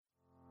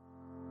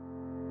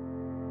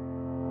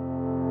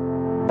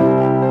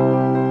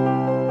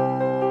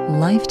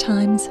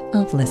Lifetimes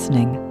of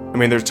listening. I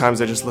mean, there's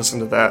times I just listen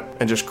to that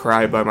and just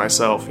cry by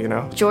myself, you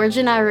know? George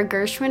and Ira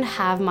Gershwin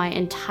have my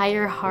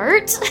entire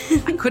heart.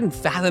 I couldn't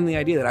fathom the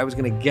idea that I was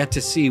going to get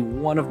to see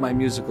one of my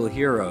musical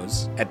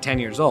heroes at 10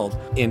 years old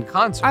in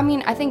concert. I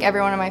mean, I think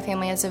everyone in my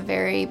family has a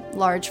very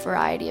large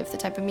variety of the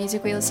type of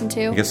music we listen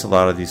to. I guess a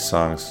lot of these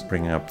songs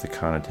bring up the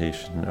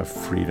connotation of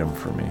freedom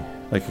for me,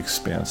 like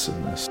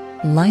expansiveness.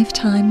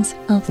 Lifetimes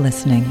of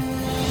listening.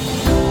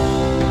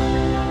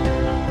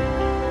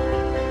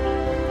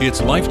 It's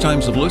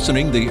Lifetimes of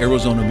Listening, the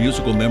Arizona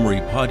Musical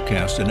Memory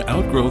Podcast, an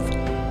outgrowth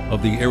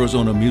of the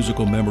Arizona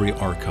Musical Memory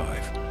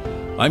Archive.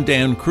 I'm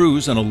Dan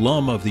Cruz, an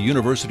alum of the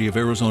University of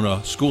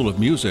Arizona School of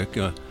Music.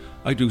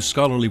 I do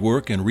scholarly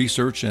work and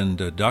research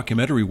and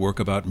documentary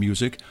work about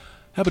music.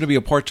 Happen to be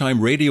a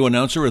part-time radio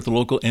announcer at the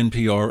local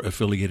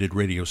NPR-affiliated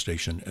radio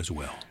station as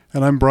well.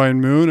 And I'm Brian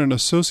Moon, an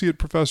associate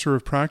professor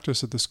of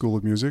practice at the School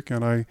of Music,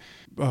 and I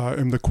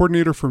am the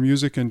coordinator for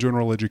music and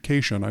general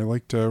education. I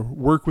like to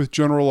work with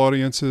general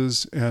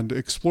audiences and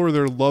explore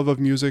their love of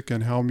music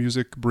and how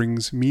music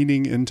brings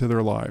meaning into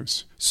their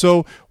lives.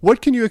 So, what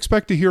can you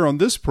expect to hear on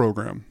this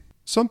program?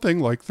 Something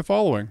like the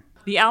following.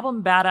 The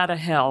album Bat Outta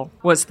Hell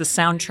was the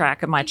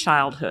soundtrack of my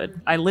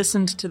childhood. I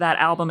listened to that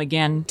album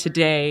again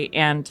today,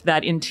 and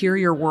that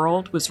interior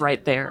world was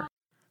right there.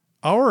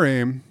 Our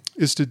aim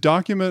is to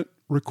document,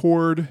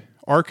 record,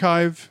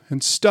 archive,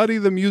 and study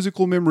the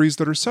musical memories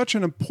that are such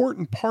an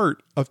important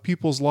part of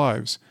people's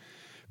lives.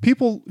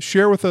 People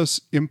share with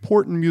us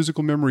important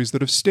musical memories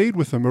that have stayed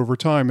with them over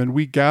time, and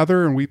we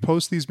gather and we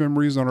post these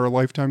memories on our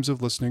Lifetimes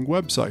of Listening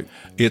website.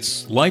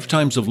 It's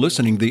Lifetimes of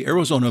Listening, the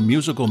Arizona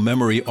Musical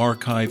Memory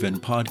Archive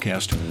and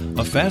Podcast.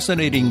 A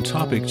fascinating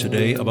topic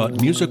today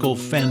about musical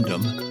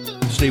fandom.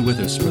 Stay with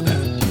us for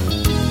that.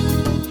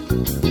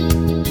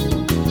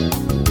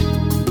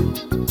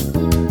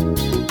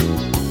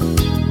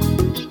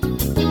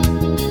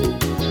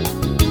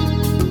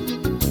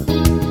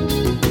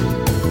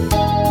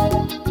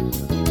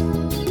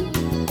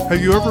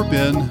 Have you ever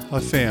been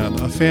a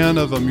fan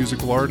of a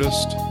musical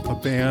artist, a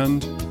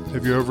band?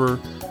 Have you ever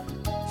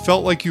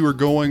felt like you were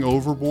going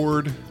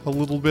overboard a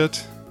little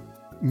bit?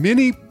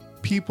 Many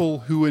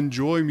people who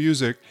enjoy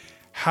music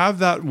have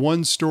that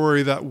one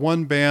story, that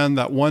one band,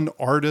 that one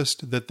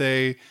artist that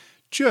they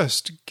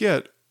just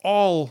get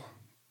all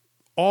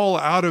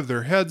out of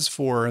their heads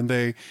for, and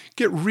they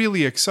get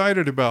really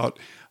excited about.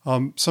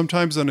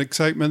 Sometimes an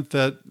excitement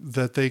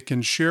that they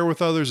can share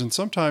with others, and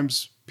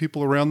sometimes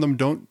people around them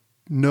don't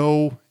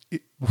know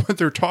what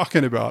they're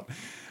talking about.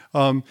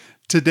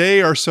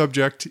 Today, our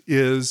subject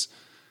is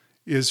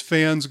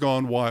Fans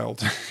Gone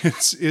Wild.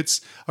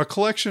 It's a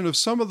collection of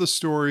some of the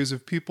stories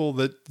of people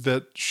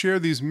that share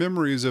these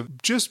memories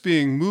of just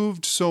being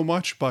moved so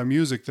much by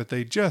music that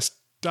they just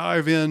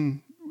dive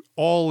in,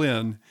 all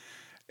in.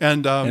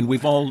 And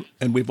we've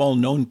all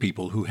known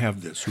people who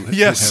have this, who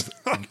yes.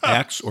 have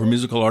acts or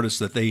musical artists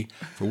that they,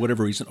 for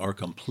whatever reason, are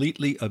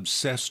completely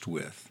obsessed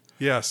with.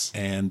 Yes.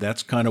 And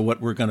that's kind of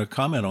what we're going to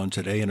comment on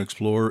today and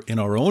explore in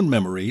our own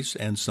memories,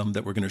 and some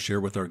that we're going to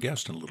share with our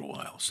guest in a little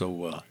while.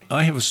 So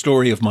I have a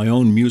story of my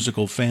own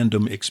musical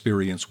fandom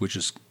experience, which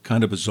is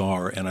kind of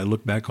bizarre, and I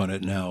look back on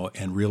it now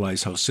and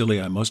realize how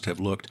silly I must have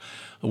looked.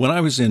 When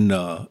I was in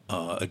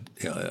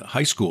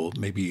high school,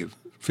 maybe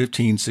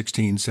 15,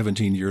 16,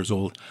 17 years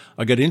old,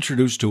 I got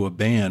introduced to a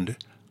band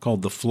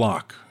called The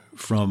Flock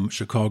from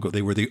Chicago.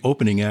 They were the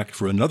opening act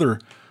for another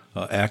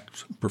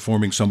act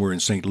performing somewhere in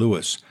St.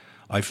 Louis.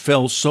 I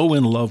fell so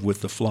in love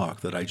with The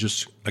Flock that I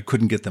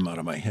couldn't get them out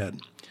of my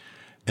head.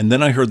 And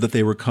then I heard that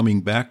they were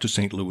coming back to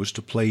St. Louis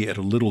to play at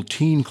a little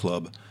teen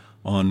club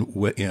on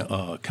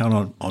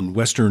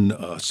western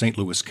St.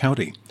 Louis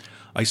County.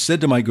 I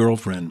said to my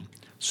girlfriend,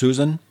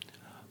 Susan,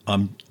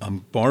 I'm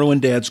borrowing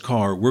Dad's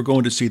car. We're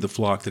going to see The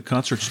Flock. The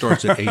concert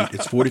starts at 8.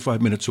 It's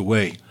 45 minutes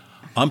away.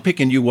 I'm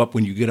picking you up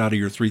when you get out of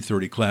your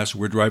 3:30 class.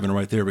 We're driving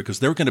right there because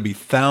there are going to be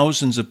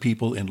thousands of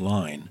people in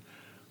line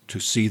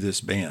to see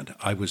this band.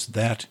 I was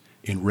that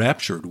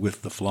enraptured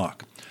with The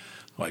Flock.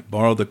 I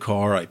borrow the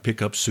car, I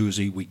pick up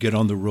Susie, we get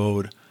on the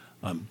road.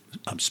 I'm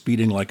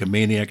speeding like a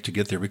maniac to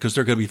get there because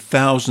there are going to be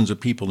thousands of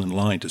people in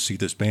line to see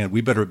this band. We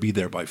better be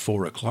there by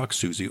 4 o'clock,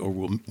 Susie, or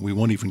we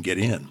won't even get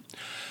in.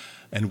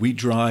 And we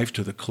drive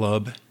to the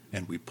club,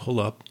 and we pull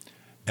up,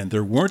 and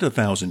there weren't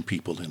 1,000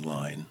 people in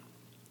line.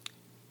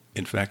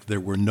 In fact,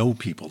 there were no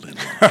people in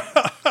line.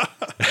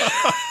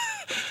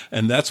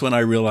 And that's when I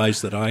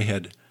realized that I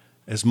had,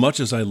 as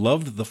much as I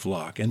loved The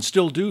Flock, and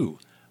still do,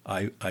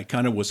 I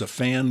kind of was a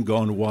fan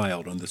gone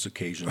wild on this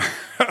occasion,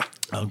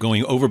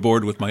 going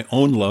overboard with my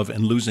own love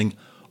and losing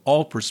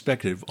all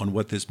perspective on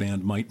what this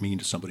band might mean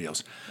to somebody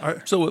else.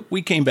 So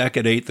we came back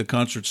at 8, the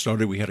concert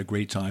started, we had a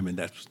great time, and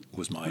that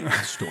was my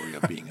story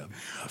of being a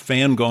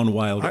fan gone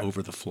wild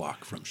over The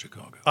Flock from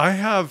Chicago. I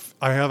have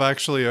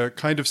actually a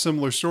kind of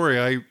similar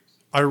story.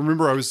 I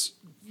remember I was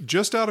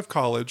just out of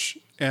college,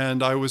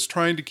 and I was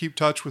trying to keep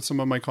touch with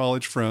some of my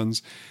college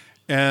friends,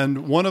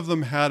 and one of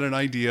them had an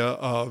idea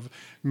of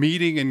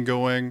meeting and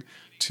going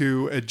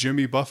to a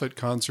Jimmy Buffett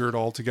concert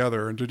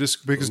altogether, and to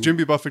just because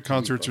Jimmy Buffett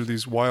concerts are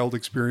these wild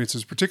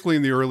experiences, particularly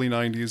in the early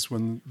 '90s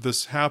when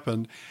this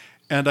happened.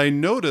 And I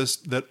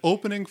noticed that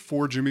opening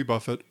for Jimmy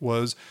Buffett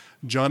was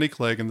Johnny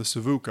Clegg and the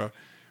Savuka,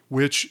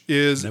 which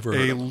is a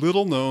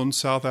little-known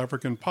South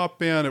African pop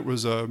band. It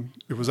was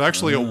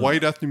actually a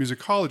white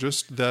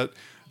ethnomusicologist that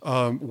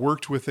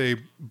worked with a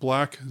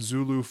black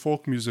Zulu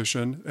folk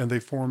musician, and they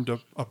formed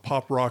a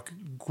pop rock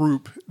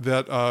group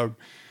that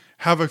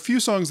have a few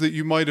songs that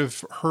you might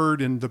have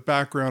heard in the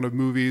background of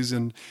movies.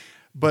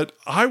 But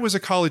I was a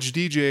college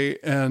DJ,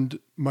 and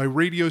my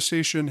radio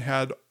station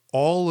had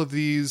all of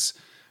these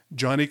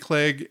Johnny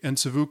Clegg and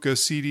Savuka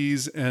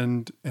CDs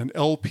and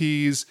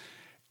LPs.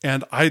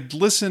 And I'd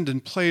listened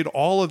and played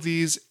all of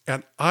these,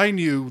 and I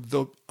knew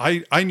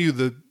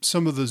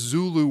some of the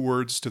Zulu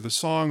words to the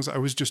songs. I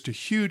was just a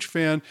huge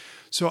fan.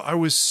 So I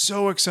was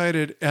so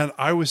excited, and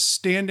I was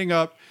standing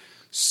up,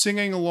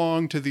 singing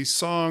along to these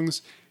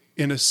songs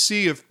in a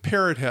sea of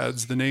parrot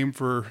heads, the name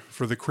for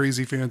the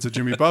crazy fans of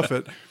Jimmy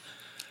Buffett.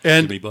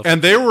 And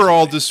they were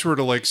all just sort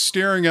of like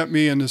staring at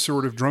me in a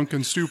sort of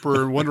drunken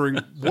stupor and wondering,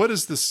 what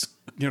is this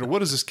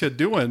kid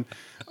doing?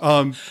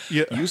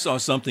 You saw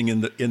something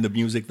in the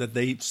music that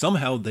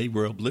they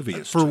were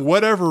oblivious for to.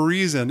 whatever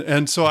reason,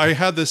 and so I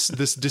had this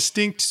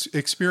distinct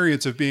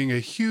experience of being a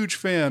huge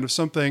fan of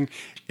something,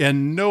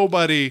 and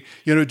nobody,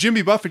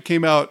 Jimmy Buffett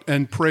came out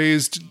and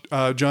praised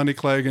Johnny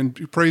Clegg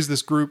and praised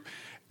this group,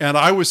 and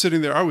I was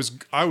sitting there. I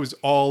was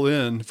all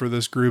in for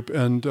this group,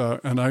 and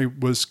I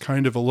was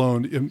kind of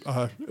alone.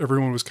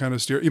 Everyone was kind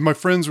of staring. My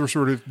friends were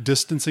sort of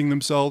distancing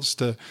themselves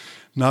to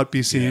not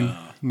be seen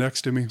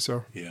next to me.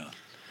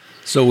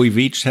 So we've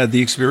each had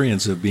the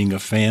experience of being a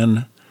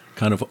fan,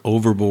 kind of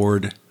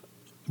overboard,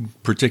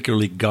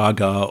 particularly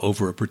gaga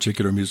over a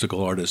particular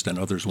musical artist, and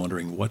others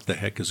wondering what the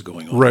heck is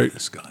going on with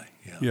this guy.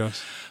 Yeah.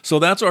 Yes. So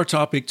that's our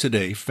topic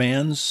today: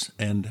 fans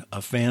and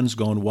fans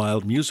gone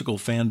wild, musical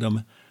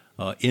fandom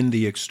in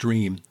the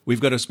extreme.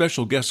 We've got a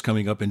special guest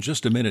coming up in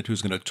just a minute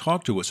who's going to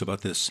talk to us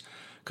about this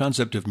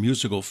concept of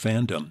musical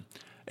fandom,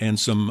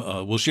 and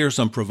we'll share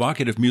some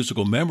provocative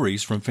musical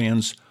memories from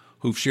fans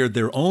who've shared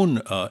their own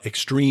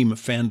extreme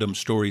fandom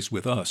stories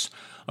with us.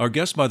 Our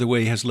guest, by the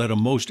way, has led a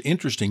most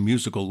interesting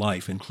musical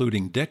life,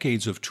 including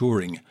decades of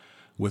touring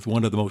with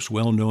one of the most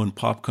well-known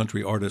pop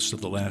country artists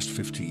of the last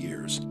 50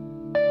 years.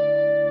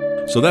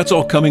 So that's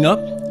all coming up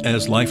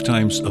as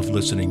Lifetimes of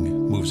Listening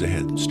moves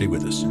ahead. Stay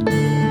with us.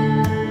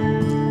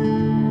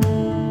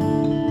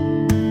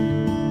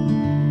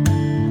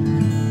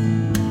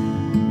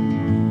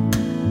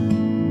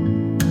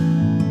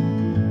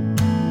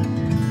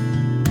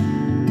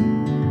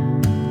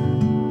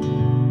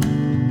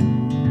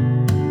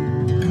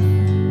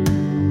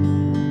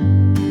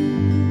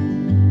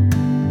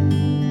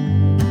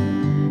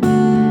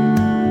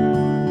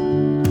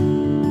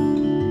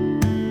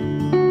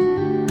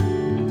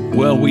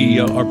 Well, we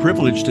are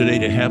privileged today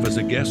to have as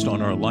a guest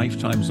on our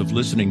Lifetimes of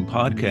Listening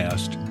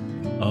podcast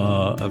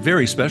a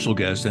very special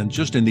guest. And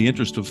just in the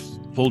interest of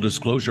full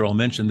disclosure, I'll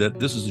mention that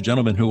this is a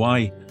gentleman who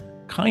I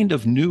kind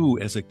of knew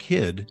as a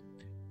kid,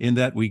 in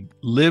that we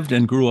lived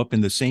and grew up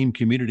in the same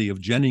community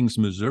of Jennings,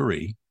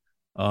 Missouri.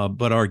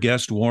 But our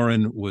guest,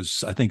 Warren,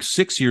 was, I think,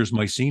 6 years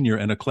my senior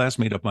and a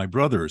classmate of my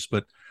brother's.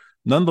 But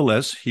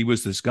nonetheless, he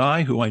was this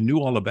guy who I knew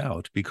all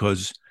about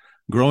because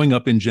growing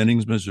up in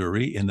Jennings,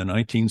 Missouri in the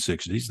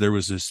 1960s, there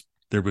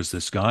was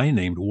this guy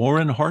named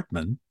Warren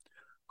Hartman,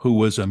 who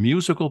was a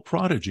musical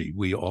prodigy,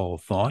 we all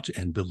thought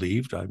and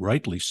believed,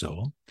 rightly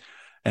so,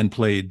 and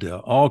played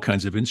all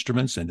kinds of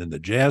instruments and in the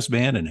jazz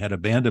band and had a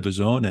band of his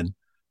own.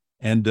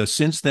 And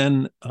since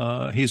then,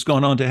 he's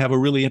gone on to have a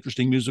really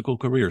interesting musical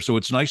career. So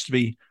it's nice to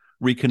be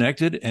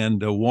reconnected.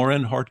 And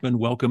Warren Hartman,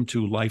 welcome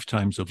to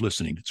Lifetimes of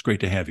Listening. It's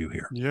great to have you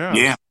here.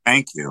 Yeah.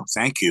 Thank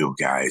you,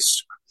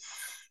 guys.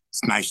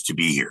 It's nice to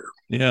be here.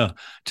 Yeah.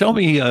 Tell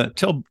me,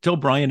 tell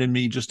Brian and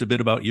me just a bit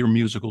about your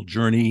musical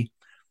journey,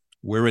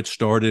 where it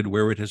started,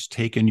 where it has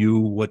taken you,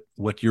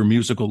 what your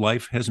musical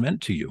life has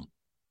meant to you.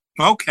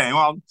 Okay.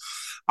 Well,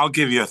 I'll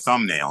give you a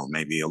thumbnail,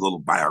 maybe a little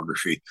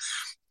biography.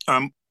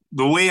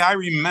 The way I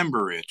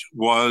remember it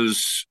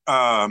was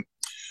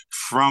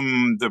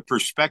from the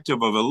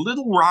perspective of a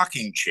little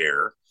rocking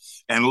chair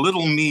and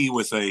little me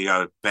with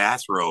a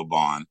bathrobe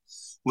on,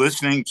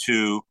 listening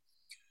to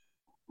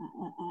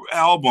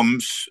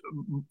albums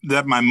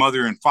that my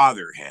mother and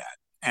father had.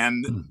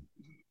 And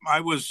I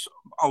was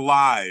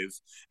alive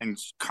and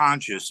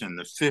conscious in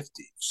the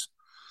 50s.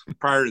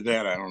 Prior to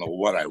that, I don't know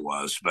what I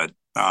was, but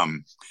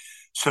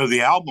so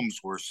the albums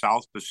were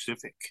South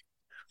Pacific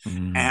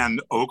and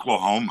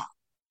Oklahoma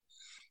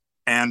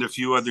and a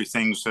few other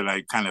things that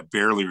I kind of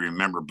barely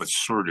remember, but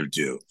sort of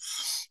do.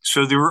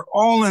 So they were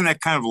all in that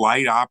kind of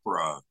light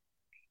opera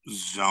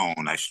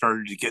zone. I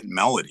started to get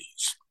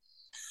melodies.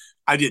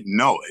 I didn't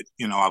know it.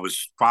 I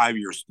was 5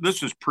 years.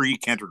 This is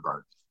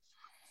pre-kindergarten.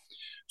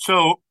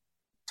 So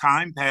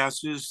time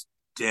passes,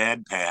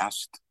 Dad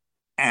passed.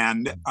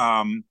 And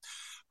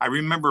I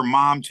remember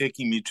Mom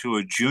taking me to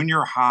a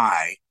junior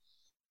high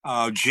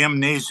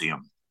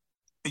gymnasium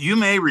You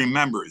may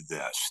remember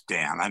this,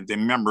 Dan. I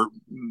remember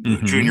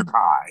junior Mm-hmm.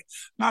 high.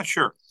 Not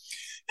sure.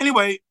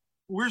 Anyway,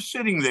 we're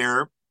sitting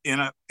there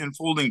in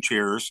folding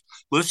chairs,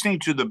 listening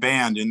to the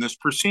band in this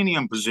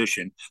proscenium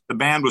position. The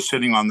band was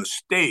sitting on the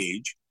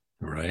stage.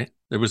 Right.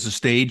 There was a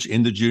stage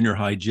in the junior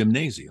high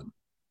gymnasium.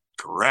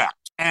 Correct.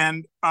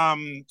 And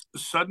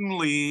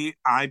suddenly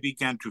I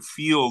began to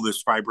feel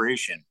this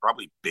vibration,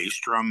 probably bass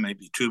drum,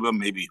 maybe tuba,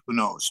 maybe who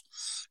knows,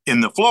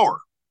 in the floor.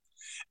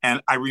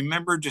 And I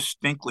remember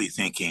distinctly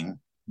thinking,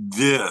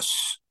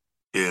 this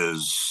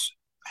is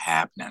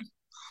happening.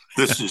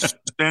 This is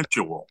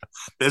sensual.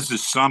 This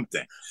is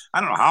something.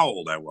 I don't know how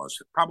old I was,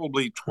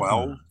 probably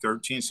 12,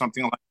 13,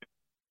 something like that.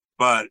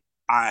 But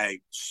I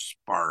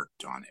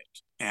sparked on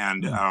it.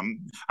 And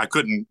I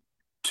couldn't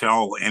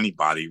tell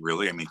anybody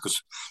really. I mean,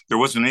 because there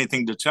wasn't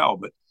anything to tell.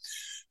 But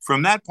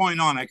from that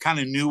point on, I kind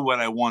of knew what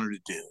I wanted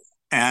to do.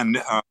 And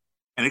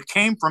it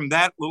came from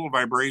that little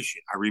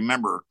vibration. I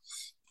remember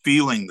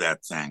feeling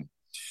that thing.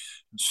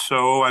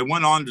 So I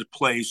went on to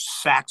play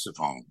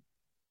saxophone.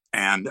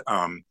 And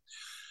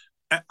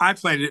I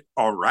played it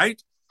all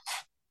right.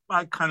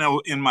 I kind of,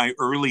 in my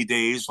early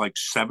days, like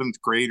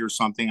seventh grade or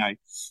something, I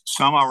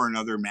somehow or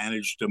another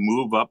managed to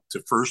move up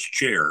to first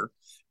chair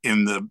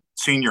in the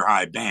senior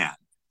high band.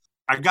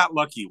 I got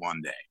lucky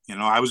one day. You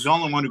know, I was the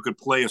only one who could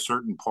play a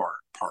certain part.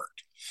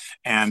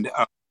 And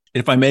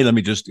if I may, let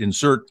me just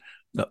insert.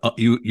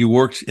 You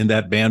worked in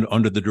that band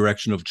under the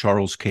direction of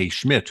Charles K.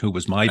 Schmidt, who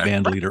was my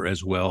band leader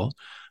as well,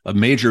 a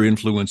major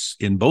influence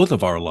in both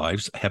of our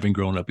lives, having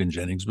grown up in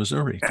Jennings,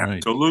 Missouri.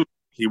 Absolutely. Right.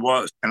 He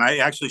was. And I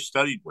actually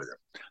studied with him.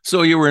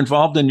 So you were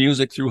involved in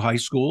music through high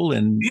school,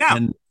 and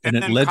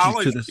it led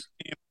you to this.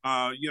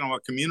 A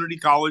community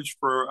college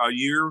for a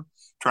year,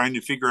 trying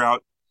to figure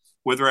out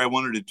whether I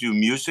wanted to do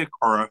music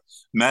or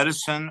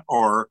medicine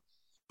or,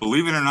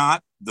 believe it or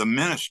not, the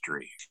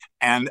ministry.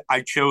 And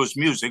I chose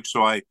music,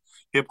 so I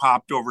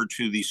hip-hopped over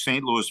to the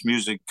St. Louis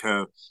Music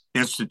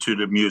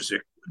Institute of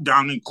Music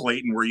down in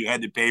Clayton, where you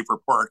had to pay for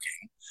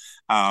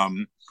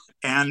parking,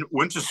 and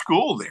went to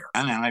school there.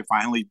 And then I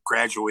finally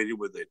graduated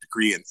with a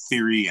degree in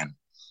theory and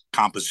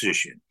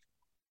composition.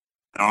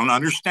 I don't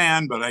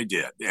understand, but I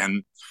did.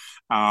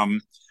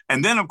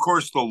 And then, of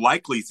course, the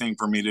likely thing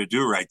for me to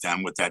do right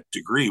then with that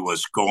degree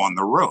was go on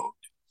the road,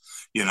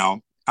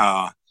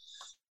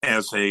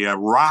 as a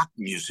rock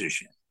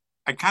musician.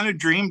 I kind of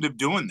dreamed of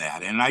doing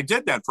that, and I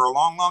did that for a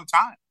long, long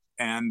time.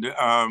 And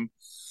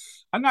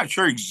I'm not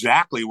sure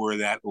exactly where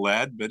that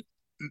led, but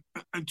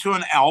to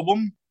an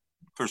album,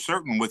 for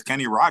certain, with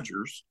Kenny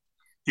Rogers.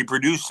 He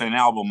produced an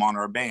album on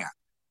our band,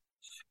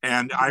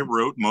 and I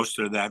wrote most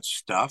of that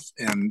stuff.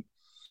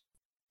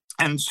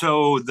 And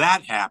so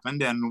that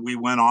happened, and we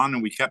went on,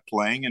 and we kept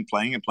playing and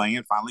playing and playing,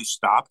 and finally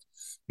stopped,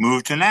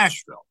 moved to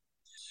Nashville.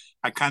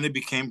 I kind of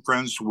became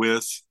friends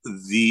with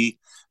the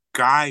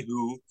guy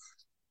who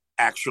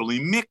actually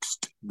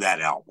mixed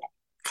that album,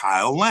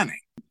 Kyle Lenning.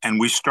 And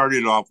we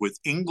started off with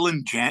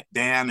England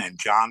Dan and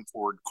John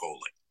Ford Coley.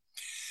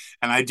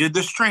 And I did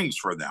the strings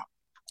for them.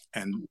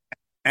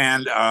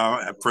 And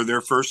for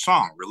their first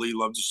song, Really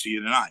Love to See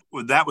You Tonight.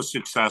 Well, that was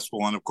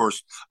successful. And of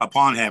course,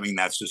 upon having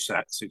that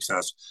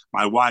success,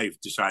 my wife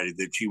decided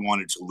that she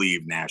wanted to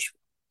leave Nashville.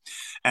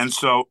 And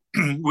so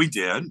we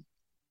did,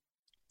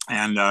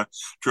 and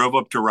drove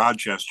up to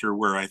Rochester,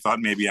 where I thought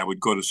maybe I would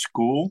go to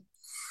school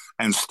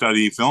and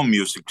study film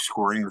music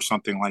scoring or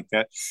something like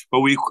that.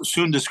 But we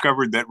soon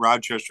discovered that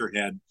Rochester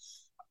had,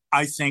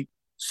 I think,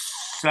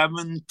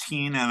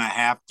 17 and a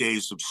half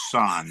days of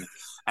sun,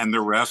 and the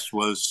rest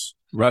was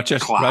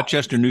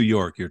Rochester, New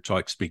York. You're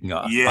speaking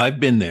of. Yeah, I've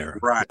been there.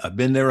 Right. I've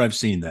been there. I've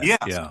seen that. Yes.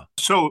 Yeah.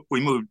 So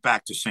we moved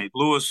back to St.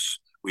 Louis.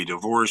 We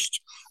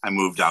divorced. I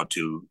moved out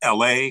to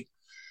L.A.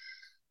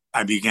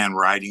 I began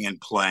writing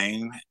and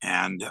playing,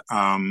 and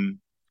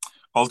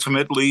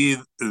ultimately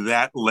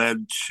that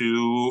led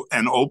to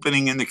an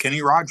opening in the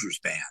Kenny Rogers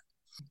band.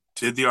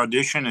 Did the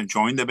audition and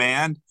joined the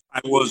band.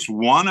 I was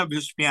one of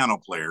his piano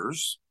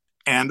players,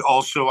 and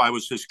also I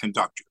was his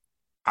conductor.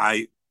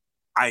 I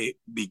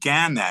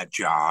began that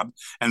job,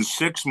 and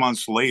 6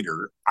 months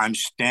later, I'm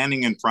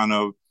standing in front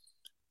of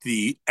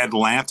the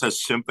Atlanta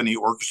Symphony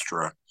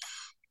Orchestra,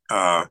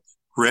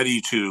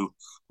 ready to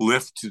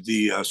lift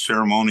the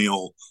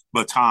ceremonial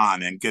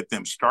baton and get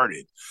them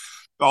started.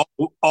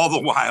 All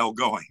the while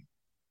going,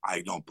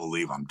 I don't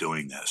believe I'm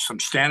doing this. I'm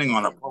standing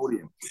on a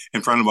podium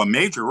in front of a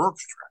major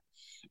orchestra,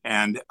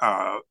 and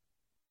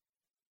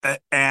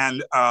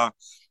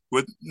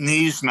with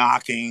knees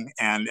knocking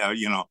and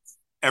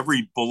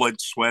every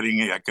bullet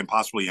sweating I can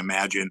possibly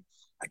imagine.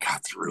 I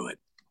got through it.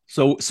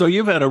 So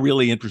you've had a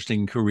really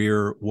interesting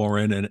career,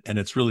 Warren, and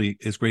it's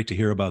great to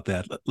hear about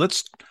that.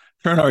 Let's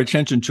turn our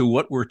attention to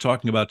what we're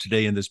talking about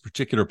today in this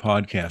particular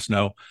podcast.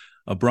 Now,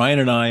 Brian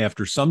and I,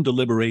 after some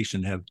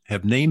deliberation,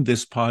 have named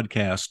this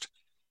podcast,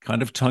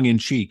 kind of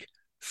tongue-in-cheek,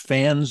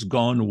 Fans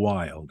Gone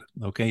Wild.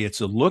 Okay,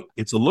 it's a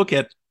look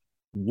at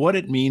what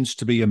it means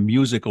to be a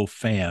musical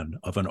fan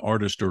of an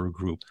artist or a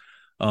group.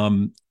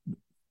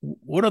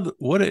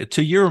 What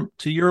to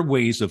your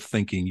ways of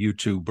thinking, you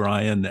two,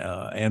 Brian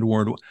and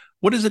Warren?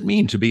 What does it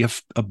mean to be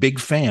a big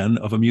fan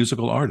of a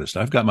musical artist?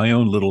 I've got my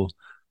own little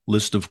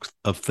list of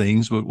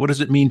things, but what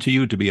does it mean to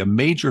you to be a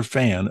major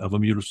fan of a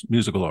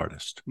musical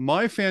artist?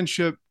 My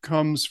fanship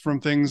comes from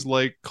things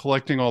like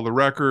collecting all the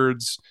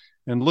records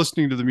and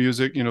listening to the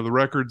music, the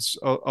records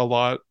a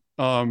lot,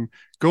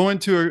 going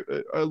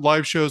to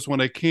live shows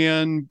when I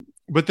can.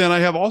 But then I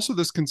have also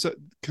this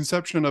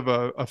conception of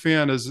a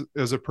fan as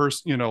a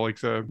person, like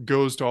the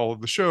goes to all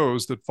of the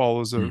shows, that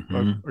follows a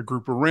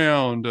group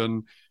around,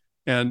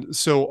 and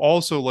so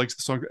also likes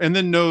the song, and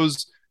then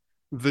knows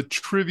the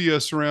trivia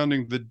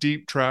surrounding the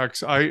deep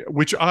tracks.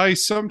 Which I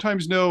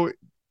sometimes know.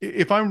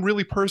 If I'm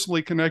really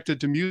personally connected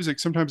to music,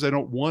 sometimes I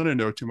don't want to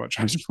know too much.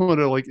 I just want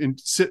to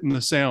sit in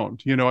the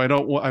sound. I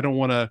don't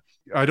want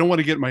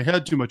to get in my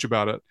head too much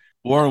about it.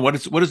 Warren, what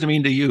does it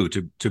mean to you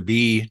to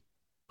be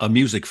a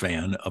music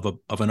fan of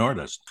an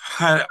artist?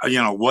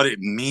 What it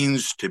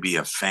means to be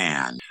a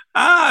fan.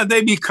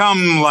 They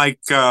become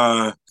like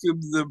the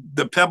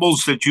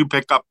pebbles that you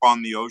pick up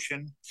on the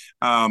ocean.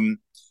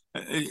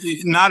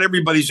 Not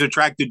everybody's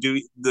attracted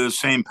to the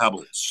same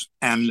pebbles,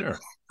 and sure.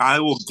 I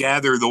will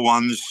gather the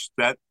ones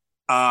that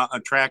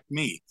attract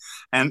me,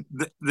 and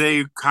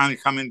they kind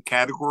of come in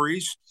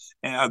categories.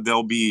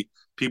 There'll be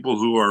people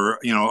who are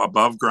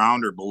above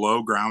ground or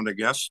below ground, I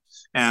guess,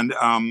 and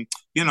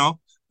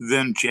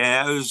then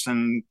jazz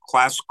and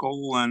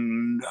classical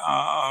and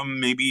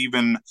maybe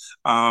even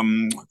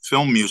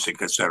film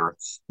music, etc.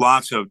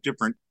 Lots of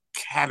different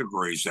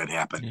categories that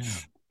happen, yeah.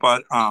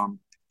 But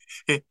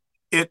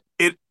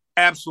it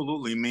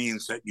absolutely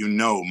means that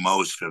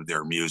most of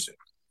their music.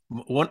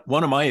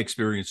 One of my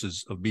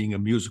experiences of being a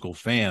musical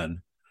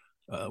fan,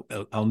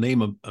 I'll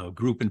name a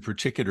group in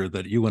particular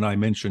that you and I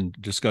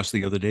discussed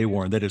the other day,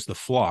 Warren. That is The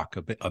Flock,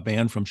 a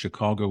band from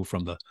Chicago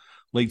from the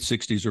late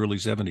 60s, early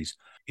 70s.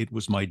 It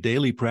was my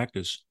daily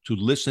practice to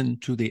listen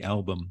to the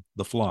album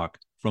The Flock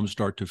from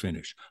start to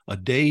finish. A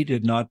day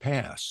did not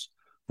pass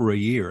for a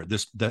year.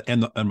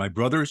 And my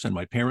brothers and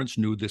my parents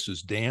knew this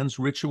is Dan's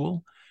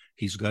ritual.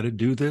 He's got to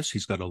do this.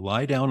 He's got to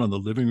lie down on the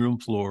living room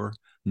floor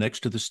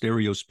next to the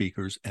stereo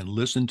speakers and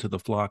listen to The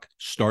Flock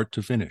start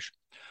to finish.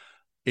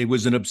 It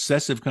was an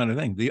obsessive kind of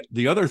thing.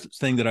 The other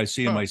thing that I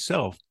see in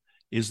myself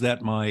is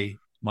that my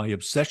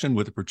obsession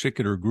with a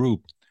particular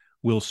group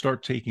will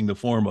start taking the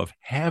form of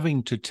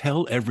having to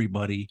tell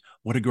everybody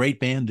what a great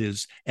band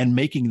is and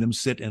making them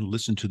sit and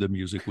listen to the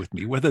music with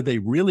me, whether they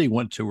really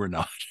want to or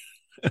not.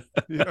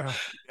 Yeah.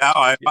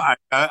 I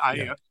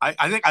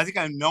think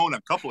I've known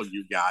a couple of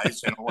you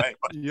guys in a way,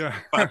 but, yeah.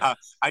 But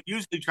I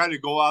usually try to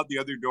go out the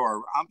other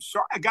door. I'm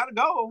sorry, I gotta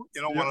go.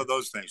 One of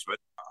those things. But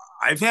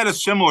I've had a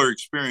similar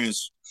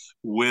experience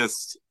with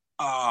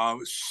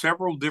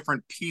several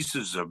different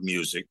pieces of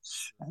music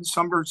and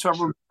several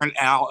different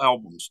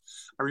albums.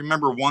 I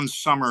remember one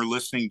summer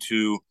listening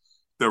to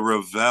the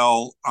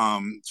Ravel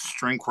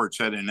String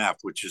Quartet in F,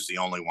 which is the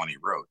only one he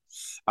wrote,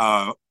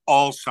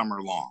 all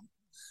summer long.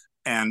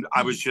 And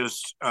I was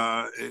just,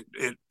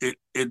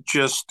 it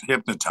just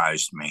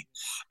hypnotized me.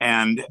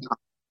 And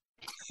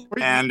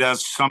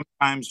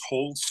sometimes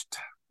Holst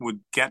would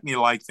get me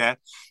like that.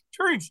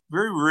 Very,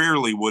 very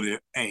rarely would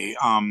a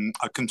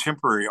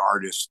contemporary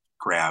artist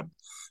grab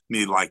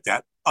me like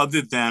that,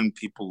 other than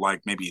people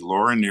like maybe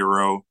Laura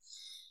Nyro,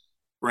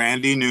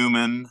 Randy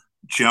Newman,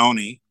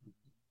 Joni,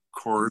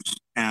 of course,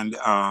 and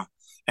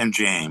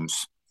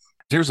James.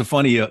 Here's a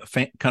funny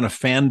kind of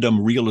fandom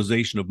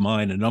realization of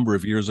mine a number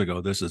of years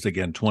ago. This is,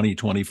 again,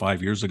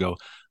 25 years ago.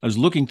 I was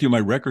looking through my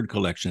record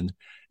collection,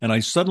 and I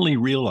suddenly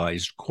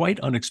realized, quite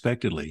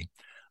unexpectedly,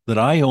 that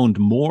I owned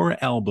more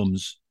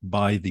albums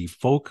by the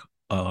folk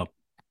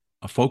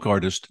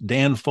artist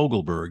Dan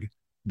Fogelberg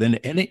than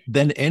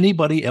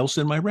anybody else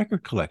in my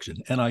record collection.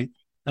 And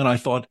I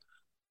thought,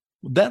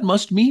 that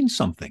must mean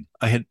something.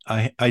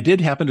 I did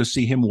happen to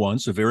see him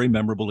once, a very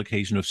memorable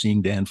occasion of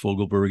seeing Dan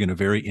Fogelberg in a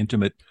very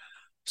intimate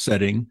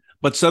setting,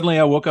 but suddenly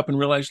I woke up and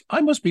realized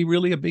I must be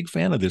really a big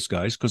fan of this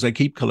guy's, because I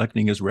keep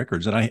collecting his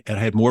records, and I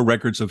had more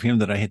records of him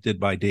than I did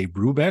by Dave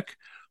Brubeck,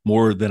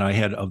 more than I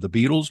had of the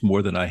Beatles,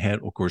 more than I had,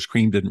 of course,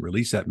 Cream didn't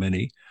release that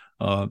many.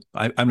 I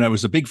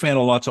was a big fan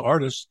of lots of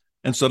artists,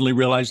 and suddenly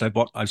realized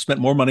I've spent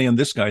more money on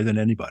this guy than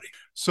anybody.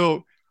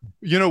 So,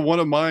 one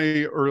of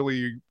my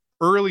early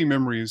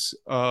memories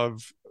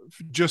of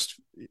just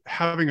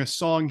having a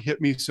song hit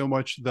me so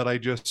much that I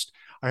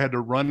had to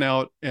run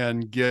out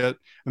and get,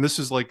 and this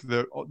is like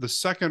the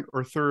second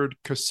or third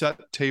cassette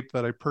tape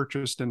that I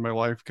purchased in my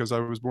life, because I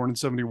was born in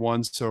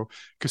 71. So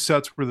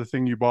cassettes were the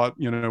thing you bought,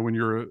 when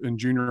you're in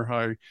junior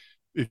high,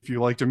 if you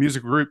liked a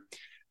music group.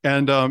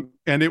 And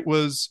it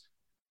was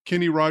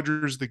Kenny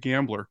Rogers, The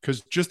Gambler.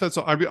 Cause just that's,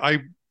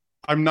 I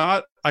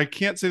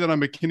can't say that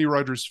I'm a Kenny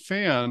Rogers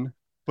fan,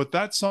 but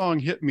that song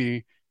hit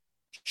me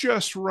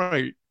just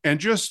right. And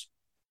just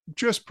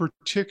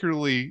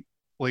particularly,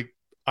 like,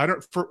 I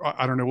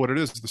don't know what it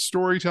is, the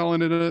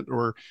storytelling in it,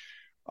 or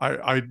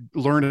I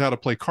learned how to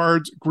play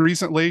cards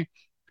recently.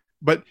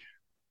 But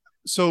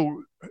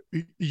so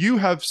you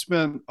have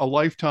spent a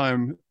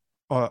lifetime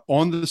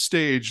on the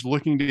stage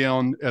looking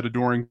down at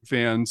adoring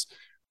fans.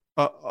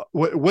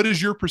 what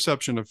is your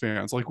perception of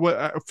fans? Like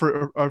what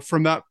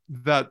from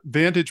that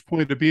vantage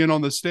point of being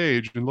on the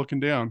stage and looking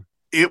down?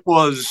 It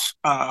was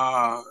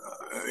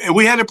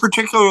we had a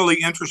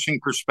particularly interesting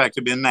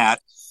perspective in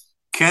that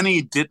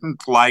Kenny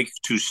didn't like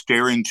to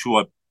stare into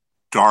a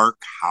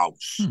dark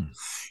house.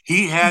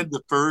 He had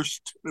the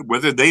first,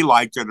 whether they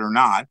liked it or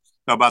not,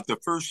 about the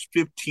first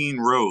 15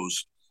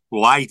 rows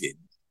lighted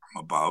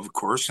from above, of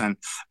course, and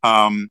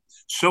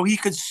so he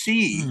could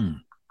see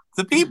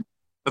the people,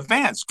 the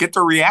fans, get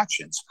their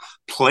reactions,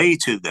 play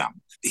to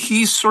them.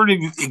 He sort of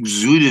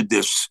exuded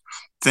this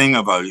thing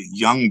of a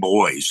young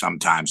boy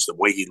sometimes, the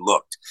way he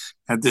looked.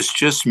 Had this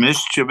just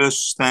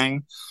mischievous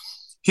thing.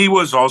 He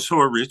was also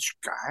a rich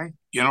guy,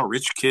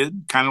 rich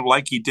kid, kind of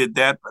like he did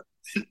that, but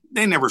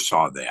they never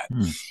saw that.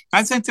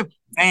 I think the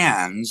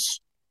fans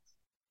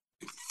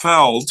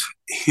felt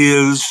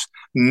his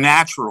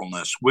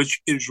naturalness,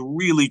 which is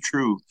really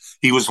true.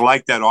 He was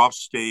like that off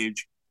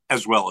stage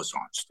as well as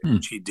on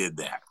stage. He did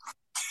that.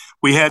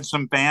 We had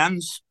some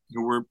fans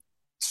who were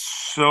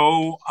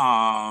so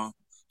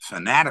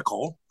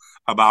fanatical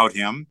about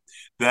him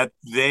that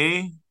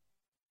they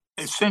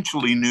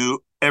essentially knew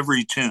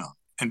every tune.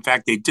 In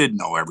fact, they did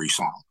know every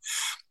song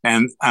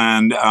and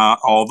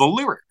all the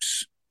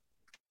lyrics,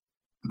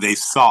 they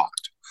thought.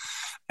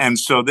 And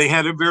so they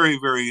had a very,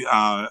 very,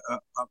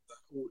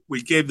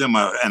 we gave them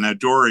an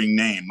adoring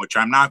name, which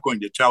I'm not going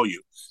to tell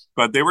you,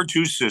 but they were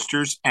two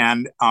sisters,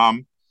 and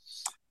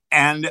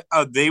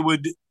they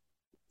would,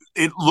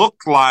 it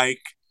looked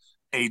like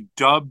a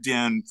dubbed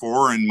in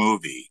foreign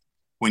movie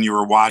when you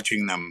were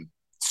watching them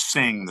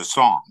sing the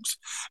songs,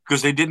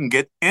 because they didn't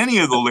get any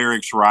of the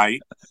lyrics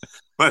right,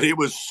 but it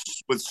was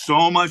with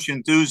so much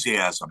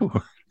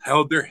enthusiasm,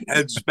 held their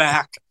heads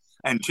back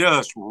and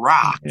just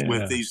rocked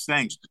with these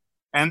things.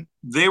 And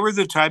they were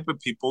the type of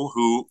people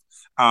who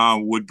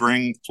would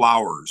bring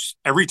flowers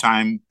every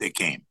time they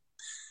came.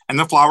 And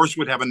the flowers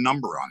would have a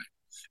number on it.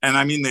 And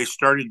I mean, they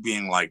started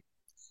being like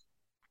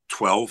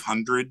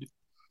 1,200.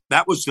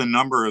 That was the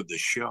number of the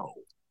show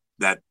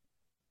that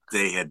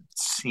they had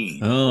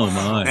seen. Oh,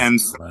 my. And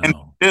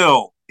wow.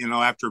 still,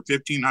 after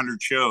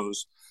 1,500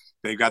 shows,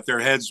 they got their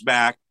heads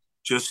back,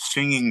 just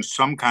singing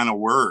some kind of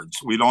words.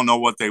 We don't know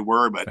what they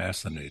were, but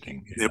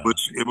fascinating. Yeah.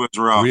 It was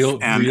rough. Real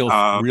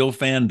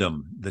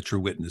fandom that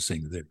you're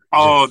witnessing there.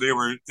 Oh, they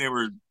were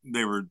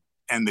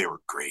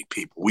great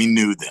people. We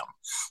knew them,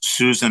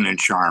 Susan and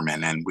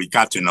Charmin, and we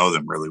got to know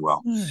them really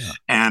well. Yeah.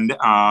 And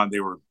they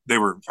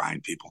were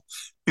fine people.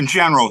 In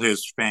general,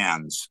 his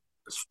fans,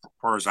 as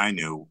far as I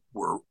knew,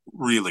 were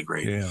really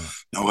great. Yeah.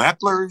 No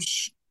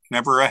hecklers,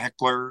 never a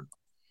heckler.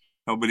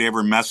 Nobody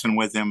ever messing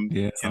with him.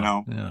 Yeah.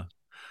 Yeah.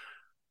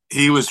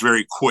 He was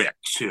very quick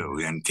too,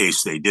 in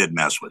case they did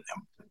mess with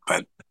him,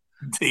 but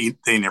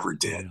they never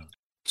did.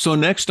 So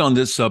next on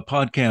this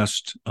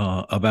podcast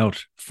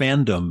about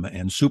fandom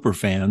and super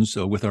fans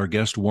with our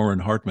guest Warren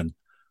Hartman.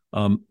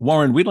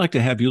 Warren, we'd like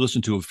to have you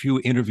listen to a few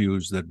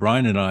interviews that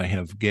Brian and I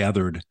have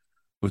gathered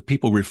with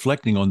people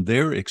reflecting on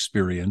their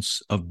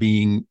experience of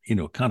being,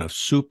 kind of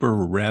super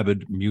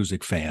rabid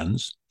music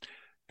fans,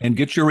 and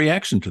get your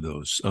reaction to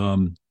those.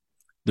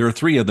 There are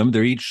three of them.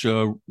 They're each,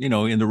 in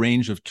the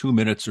range of 2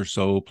 minutes or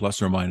so,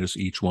 plus or minus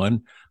each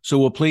one. So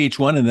we'll play each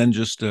one and then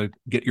just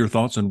get your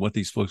thoughts on what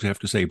these folks have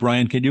to say.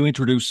 Brian, can you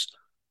introduce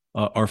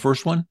our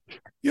first one?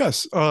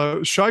 Yes.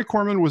 Shai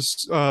Corman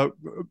was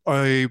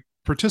a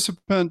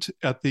participant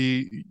at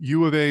the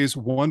U of A's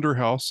Wonder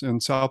House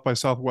in South by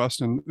Southwest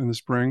in the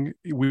spring.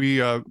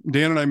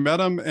 Dan and I met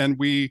him, and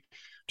we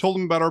told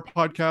him about our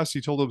podcast.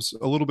 He told us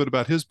a little bit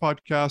about his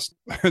podcast,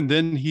 and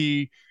then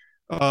he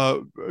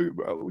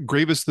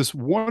gave us this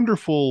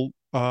wonderful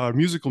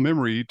musical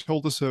memory. He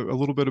told us a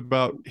little bit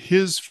about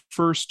his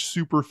first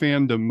super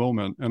fandom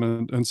moment,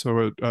 and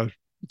so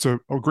it's a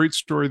great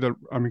story that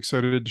I'm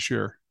excited to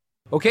share.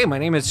 Okay, my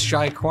name is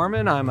Shai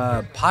Corman. I'm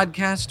a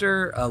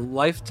podcaster, a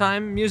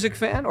lifetime music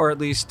fan, or at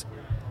least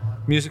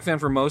music fan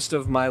for most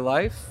of my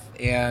life,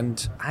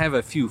 and I have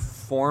a few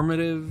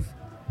formative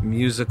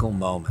musical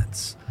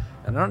moments.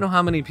 And I don't know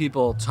how many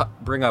people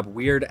bring up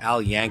Weird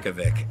Al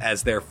Yankovic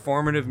as their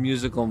formative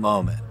musical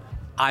moment.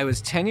 I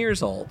was 10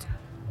 years old.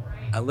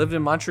 I lived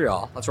in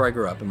Montreal. That's where I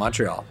grew up, in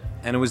Montreal.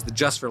 And it was the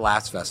Just for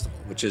Laughs Festival,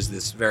 which is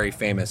this very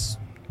famous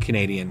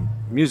Canadian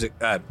music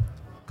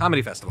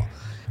comedy festival.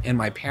 And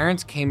my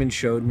parents came and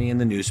showed me in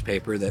the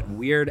newspaper that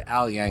Weird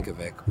Al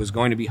Yankovic was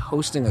going to be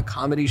hosting a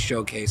comedy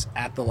showcase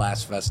at the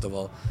last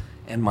festival.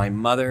 And my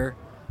mother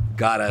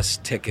got us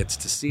tickets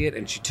to see it.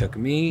 And she took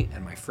me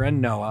and my friend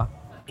Noah.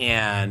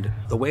 And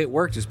the way it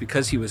worked is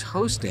because he was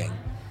hosting,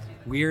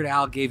 Weird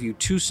Al gave you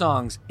 2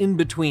 songs in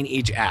between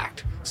each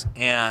act.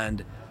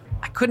 And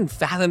I couldn't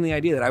fathom the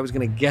idea that I was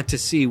going to get to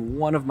see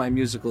one of my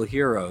musical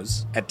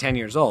heroes at 10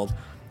 years old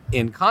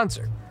in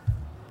concert.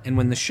 And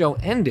when the show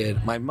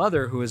ended, my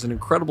mother, who is an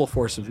incredible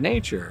force of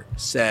nature,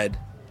 said,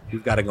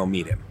 "We've got to go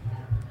meet him."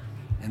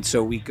 And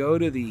so we go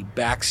to the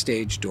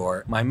backstage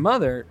door. My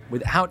mother,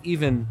 without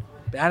even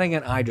batting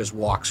an eye, just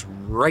walks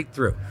right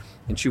through.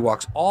 And she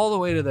walks all the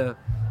way to the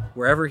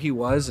wherever he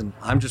was, and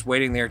I'm just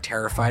waiting there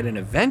terrified, and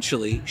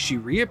eventually she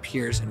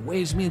reappears and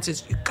waves me and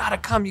says, you gotta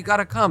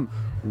come.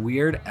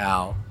 Weird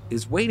Al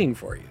is waiting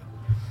for you.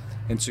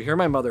 And so here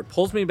my mother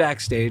pulls me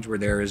backstage where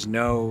there is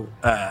no,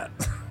 I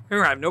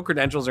have no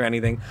credentials or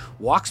anything,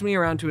 walks me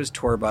around to his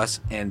tour bus,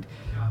 and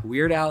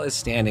Weird Al is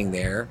standing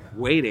there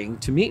waiting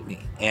to meet me.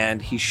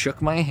 And he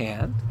shook my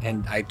hand,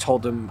 and I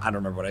told him, I don't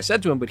remember what I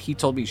said to him, but he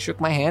told me, he shook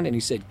my hand, and he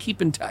said,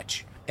 keep in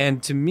touch.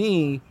 And to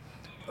me,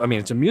 I mean,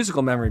 it's a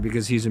musical memory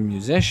because he's a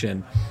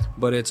musician,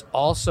 but it's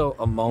also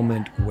a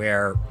moment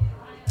where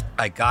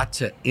I got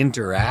to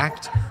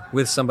interact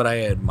with somebody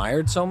I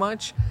admired so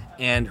much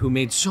and who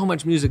made so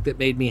much music that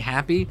made me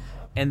happy.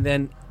 And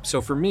then,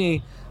 so for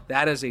me,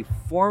 that is a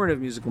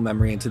formative musical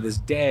memory. And to this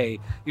day,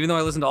 even though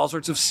I listen to all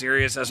sorts of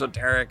serious,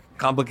 esoteric,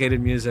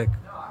 complicated music,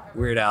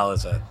 Weird Al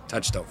is a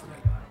touchstone for me.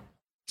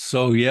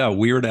 So yeah,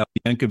 Weird Al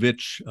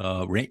Yankovic,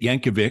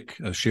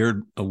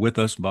 shared with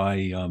us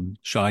by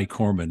Shai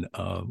Corman.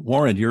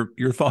 Warren,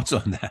 your thoughts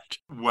on that?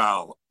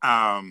 Well,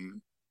 I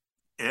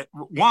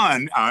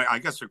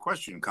guess the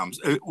question comes: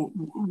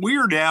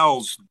 Weird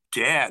Al's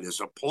dad is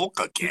a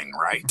polka king,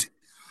 right?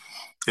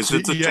 Is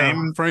it the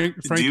same? Frank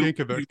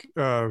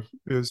Yankovic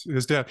is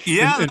his dad.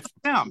 Yeah,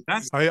 and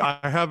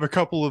I have a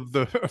couple of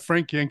the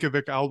Frank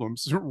Yankovic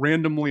albums,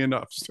 randomly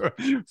enough. So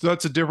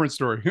that's a different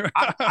story.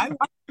 I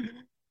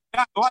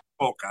like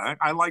polka.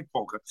 I like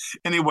polka.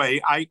 Anyway,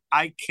 I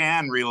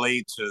can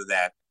relate to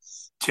that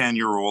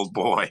 10-year-old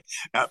boy.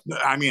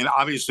 I mean,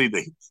 obviously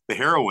the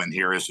heroine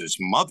here is his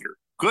mother.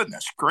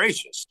 Goodness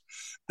gracious,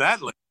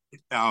 that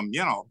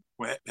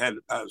had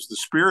the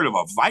spirit of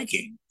a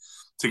Viking.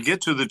 To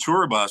get to the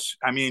tour bus,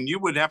 I mean, you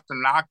would have to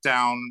knock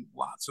down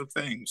lots of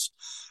things.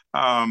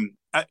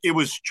 It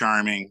was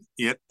charming.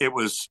 It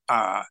was.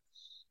 I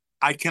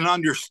can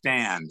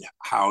understand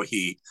how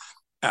he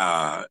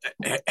had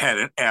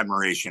an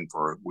admiration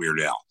for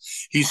Weird Al.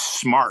 He's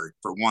smart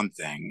for one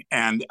thing,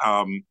 and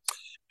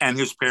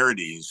his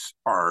parodies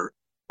are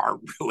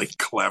really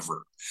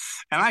clever.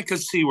 And I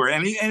could see where,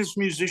 and his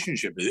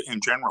musicianship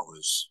in general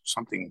is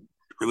something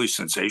really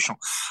sensational.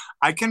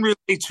 I can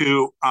relate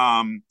to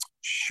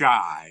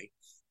Shai.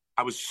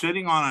 I was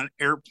sitting on an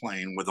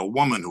airplane with a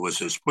woman who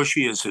was as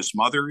pushy as his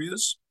mother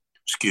is.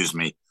 Excuse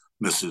me,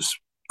 Mrs.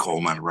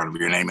 Coleman, whatever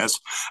your name is.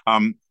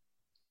 And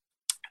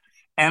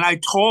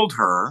I told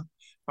her,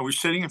 I was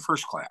sitting in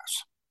first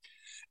class,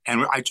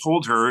 and I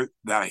told her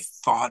that I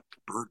thought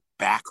Burt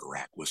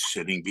Bacharach was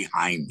sitting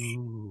behind me.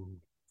 Ooh.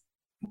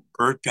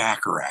 Burt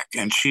Bacharach.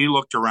 And she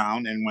looked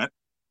around and went,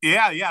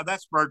 yeah,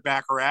 that's Burt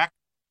Bacharach.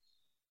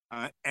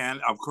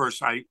 And of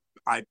course, I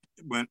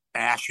went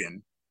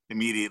ashen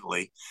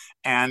immediately.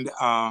 And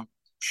I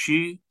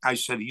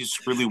said, he's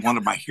really one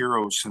of my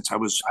heroes since I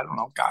was,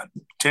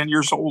 10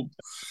 years old.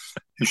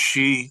 And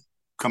she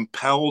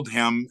compelled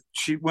him.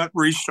 She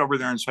reached over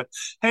there and said,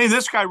 hey,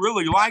 this guy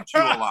really liked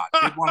you a lot.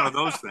 Did one of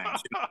those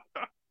things.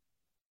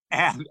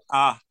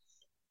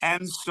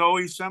 And so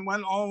he said,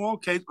 well, oh,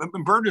 okay.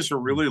 Bert is a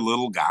really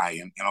little guy,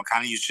 and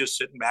kind of he's just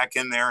sitting back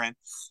in there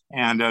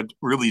and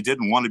really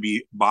didn't want to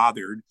be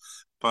bothered.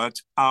 But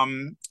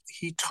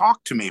he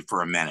talked to me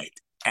for a minute.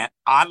 And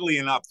oddly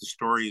enough, the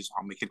story is,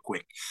 I'll make it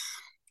quick,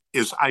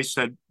 is I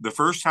said, the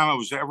first time I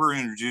was ever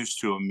introduced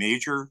to a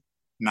major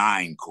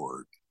 9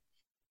 chord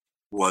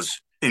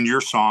was in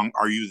your song,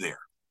 Are You There?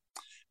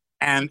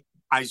 And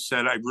I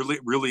said, I really,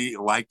 really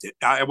liked it.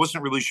 I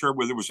wasn't really sure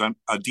whether it was a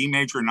D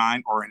major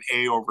 9 or an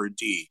A over a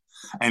D.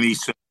 And he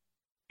said,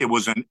 it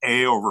was an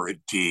A over a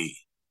D.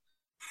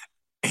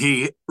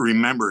 He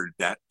remembered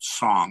that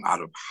song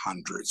out of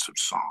hundreds of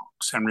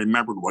songs and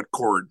remembered what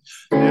chord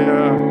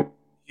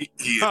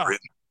he had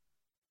written.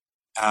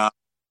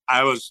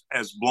 I was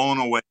as blown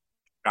away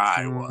as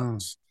I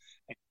was.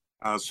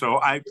 So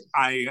I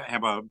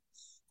have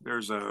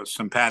there's a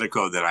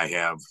simpatico that I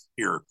have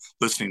here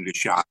listening to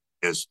Shot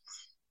is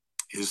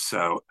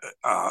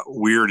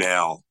Weird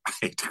Al. I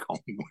hate to call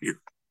him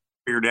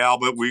Weird Al,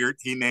 but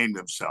he named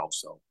himself.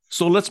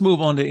 So let's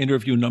move on to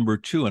interview number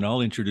 2, and I'll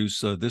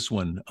introduce this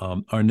one.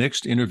 Our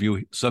next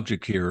interview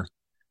subject here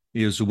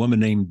is a woman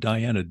named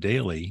Diana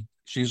Daly.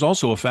 She's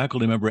also a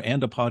faculty member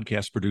and a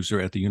podcast producer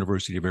at the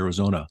University of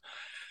Arizona.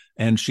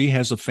 And she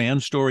has a fan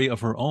story of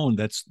her own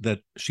that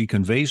she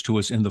conveys to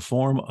us in the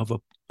form of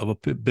a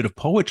bit of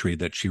poetry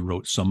that she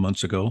wrote some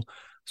months ago.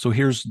 So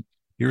here's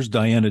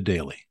Diana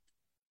Daly.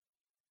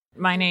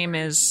 My name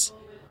is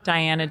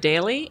Diana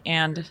Daly,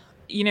 and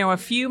a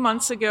few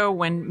months ago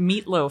when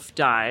Meatloaf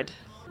died,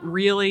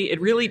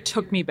 it really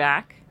took me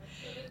back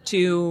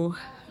to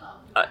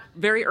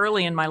very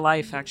early in my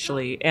life,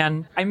 actually.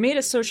 And I made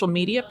a social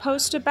media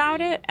post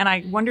about it, and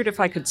I wondered if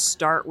I could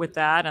start with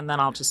that, and then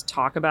I'll just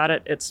talk about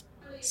it.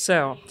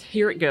 So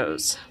here it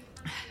goes.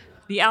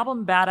 The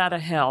album Bat Outta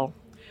Hell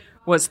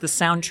was the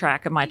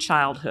soundtrack of my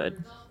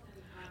childhood.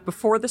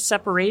 Before the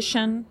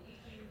separation,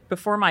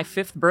 before my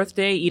 5th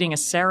birthday, eating a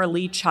Sara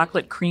Lee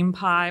chocolate cream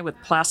pie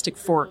with plastic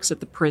forks at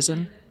the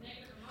prison,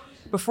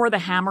 before the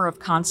hammer of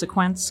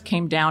consequence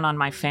came down on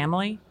my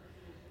family,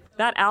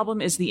 that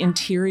album is the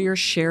interior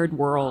shared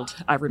world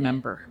I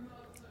remember.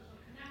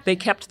 They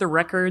kept the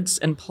records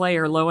and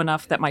player low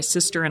enough that my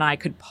sister and I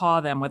could paw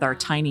them with our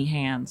tiny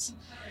hands.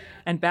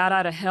 And Bat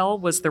Out of Hell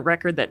was the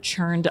record that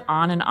churned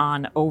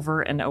on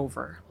over and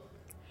over.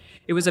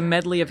 It was a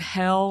medley of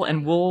hell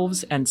and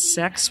wolves and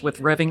sex with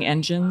revving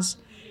engines.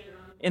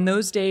 In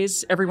those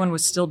days, everyone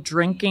was still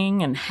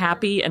drinking and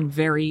happy and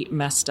very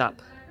messed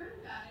up.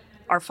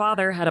 Our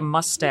father had a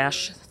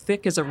mustache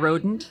thick as a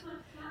rodent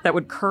that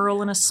would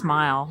curl in a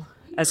smile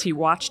as he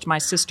watched my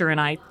sister and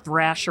I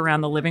thrash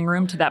around the living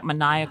room to that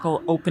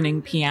maniacal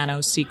opening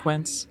piano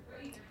sequence.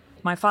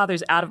 My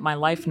father's out of my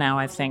life now,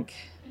 I think,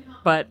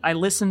 but I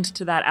listened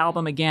to that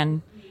album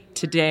again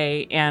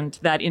today, and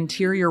that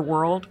interior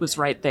world was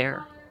right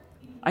there.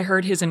 I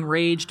heard his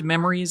enraged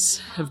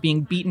memories of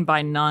being beaten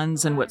by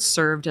nuns and what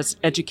served as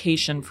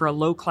education for a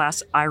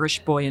low-class Irish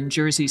boy in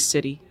Jersey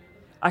City.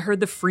 I heard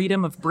the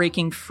freedom of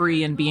breaking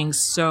free and being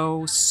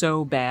so,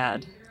 so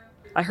bad.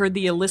 I heard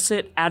the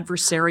illicit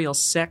adversarial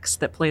sex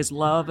that plays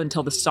love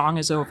until the song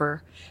is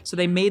over, so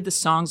they made the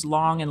songs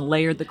long and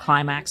layered the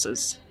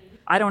climaxes.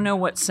 I don't know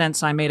what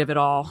sense I made of it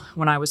all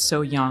when I was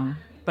so young,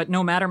 but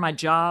no matter my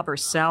job or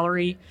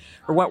salary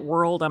or what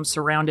world I'm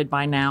surrounded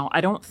by now,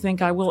 I don't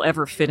think I will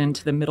ever fit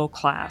into the middle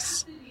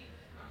class.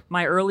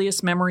 My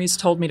earliest memories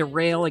told me to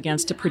rail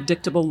against a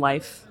predictable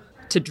life,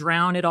 to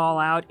drown it all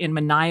out in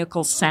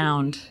maniacal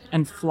sound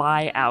and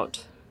fly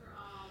out.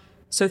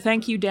 So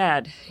thank you,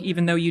 Dad,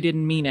 even though you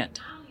didn't mean it.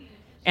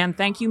 And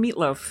thank you,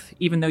 Meatloaf,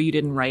 even though you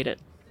didn't write it.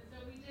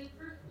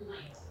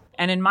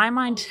 And in my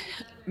mind,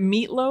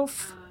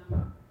 Meatloaf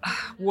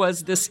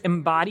was this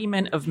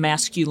embodiment of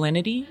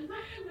masculinity.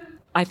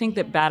 I think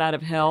that Bat Out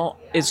of Hell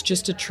is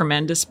just a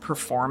tremendous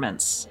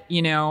performance.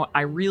 You know,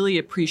 I really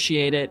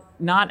appreciate it,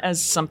 not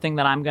as something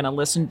that I'm going to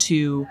listen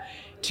to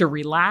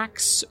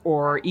relax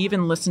or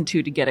even listen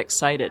to get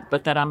excited,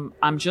 but that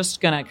I'm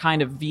just going to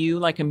kind of view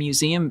like a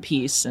museum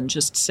piece and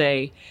just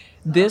say,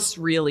 this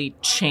really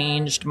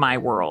changed my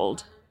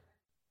world.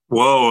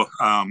 Whoa,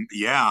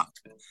 yeah.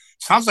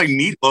 Sounds like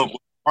Meatloaf was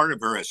part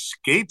of her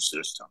escape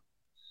system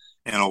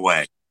in a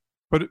way.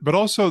 But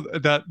also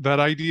that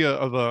idea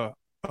of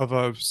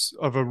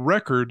a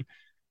record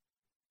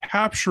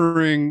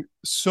capturing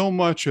so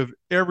much of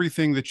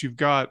everything that you've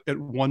got at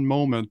one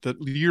moment that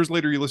years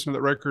later you listen to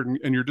that record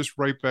and you're just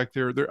right back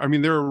there. I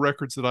mean, there are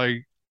records that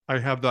I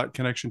have that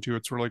connection to.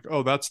 It's sort of like,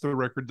 oh, that's the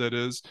record that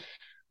is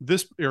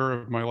this era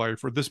of my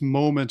life or this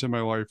moment in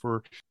my life.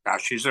 Or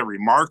gosh, she's a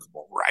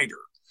remarkable writer.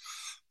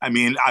 I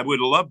mean, I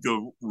would love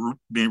to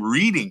be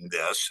reading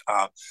this.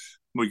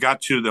 We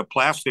got to the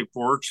plastic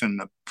forks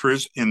and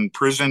in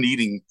prison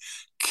eating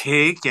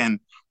cake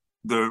and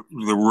the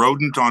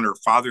rodent on her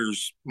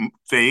father's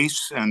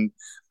face. And,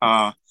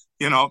 I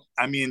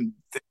mean,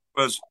 there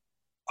was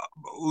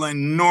an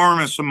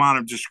enormous amount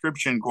of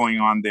description going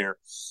on there.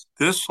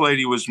 This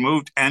lady was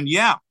moved. And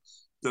yeah,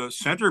 the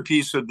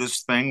centerpiece of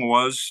this thing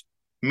was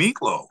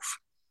Meatloaf,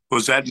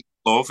 was that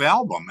Meatloaf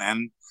album.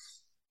 And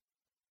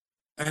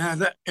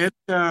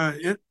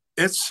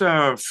it's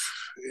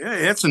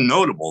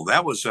notable.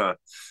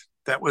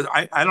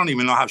 I don't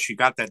even know how she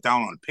got that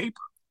down on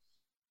paper.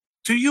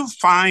 Do you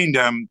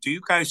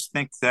guys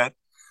think that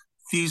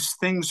these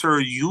things are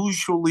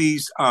usually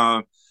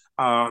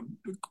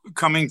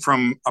coming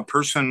from a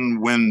person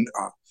when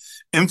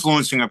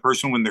influencing a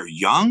person when they're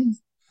young?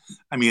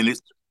 I mean,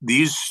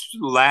 these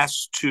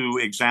last two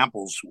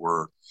examples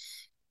were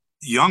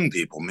young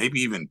people,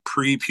 maybe even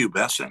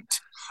prepubescent.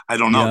 I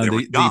don't know. Yeah, they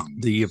were young.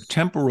 The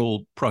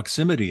temporal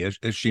proximity,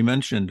 as she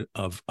mentioned,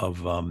 of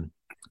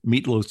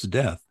Meatloaf's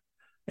death,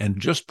 and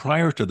just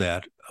prior to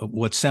that,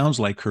 what sounds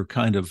like her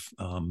kind of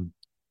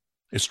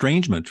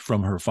estrangement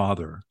from her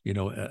father.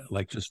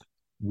 Like just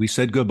we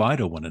said goodbye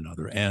to one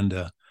another, and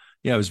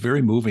yeah, it was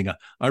very moving.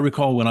 I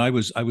recall when I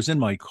was in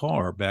my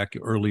car back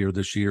early part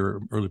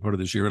of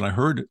this year, and I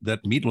heard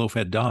that Meatloaf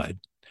had died.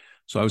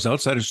 So I was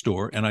outside a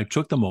store, and I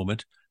took the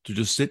moment to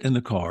just sit in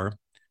the car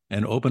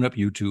and open up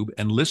YouTube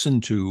and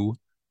listen to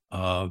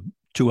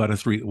 2 Out of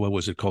 3. What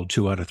was it called?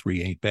 2 Out of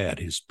 3 Ain't Bad.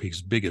 His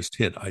biggest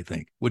hit, I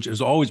think, which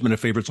has always been a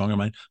favorite song of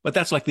mine. But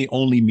that's like the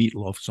only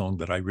Meatloaf song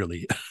that I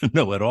really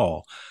know at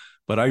all.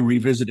 But I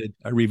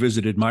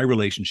revisited my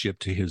relationship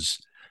to his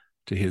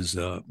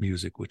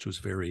music, which was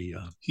very.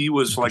 He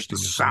was like the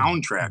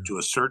soundtrack to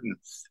a certain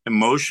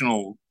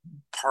emotional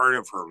part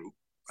of her,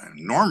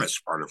 enormous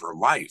part of her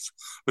life.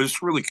 But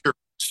it's really curious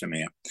to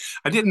me.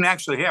 I didn't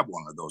actually have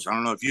one of those. I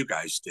don't know if you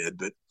guys did,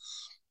 but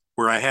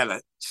where I had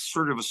a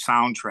sort of a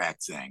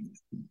soundtrack thing.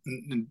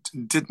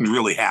 It didn't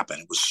really happen.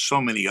 It was so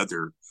many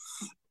other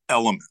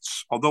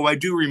elements. Although I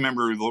do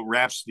remember the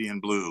Rhapsody in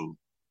Blue.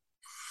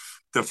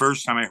 The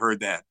first time I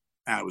heard that,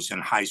 I was in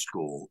high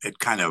school. It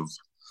kind of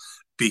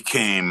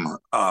became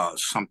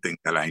something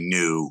that I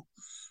knew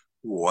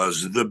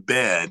was the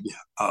bed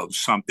of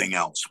something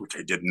else, which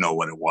I didn't know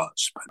what it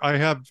was. But I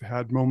have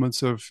had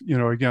moments of,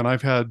 again,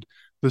 I've had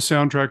the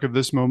soundtrack of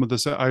this moment.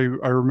 I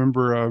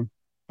remember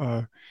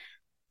a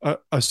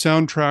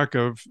soundtrack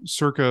of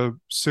circa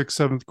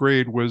 6th, 7th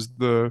grade was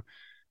the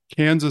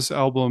Kansas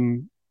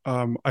album.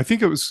 I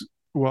think it was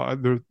well,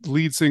 the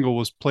lead single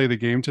was "Play the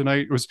Game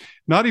Tonight." It was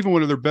not even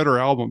one of their better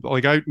albums.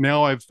 Like I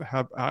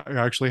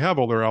actually have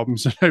all their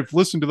albums and I've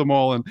listened to them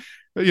all, and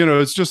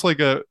it's just like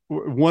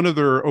one of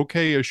their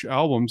okay-ish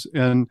albums.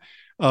 And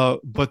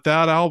but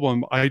that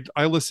album,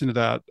 I listened to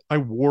that. I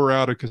wore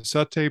out a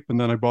cassette tape, and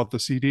then I bought the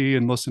CD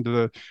and listened to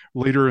the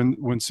later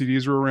when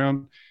CDs were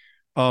around.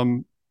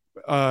 Um,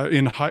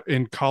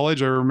 in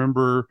college, I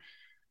remember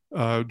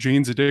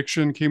Jane's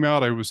Addiction came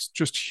out. I was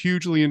just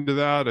hugely into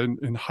that. And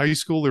in high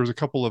school, there was a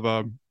couple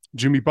of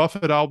Jimmy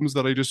Buffett albums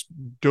that I just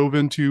dove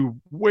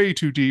into way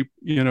too deep,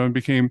 and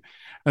became.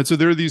 And so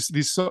there are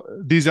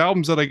these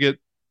albums that I get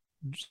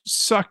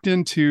sucked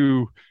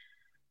into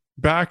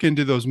back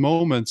into those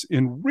moments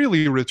in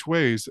really rich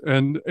ways.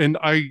 And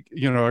I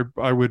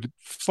would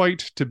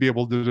fight to be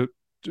able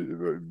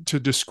to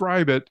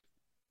describe it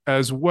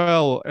as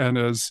well and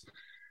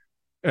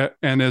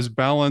as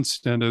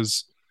balanced and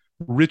as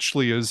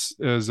richly as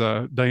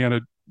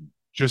Diana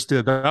just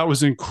did. That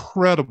was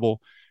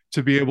incredible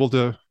to be able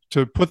to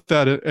put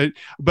that.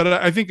 But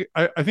I think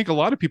a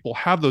lot of people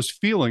have those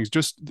feelings.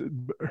 Just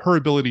her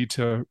ability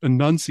to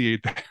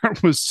enunciate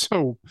that was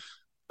so.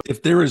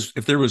 If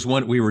there was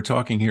one, we were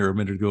talking here a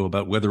minute ago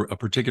about whether a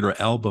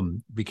particular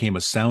album became a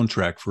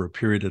soundtrack for a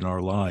period in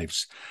our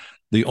lives.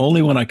 The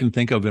only one I can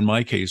think of in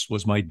my case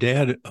was my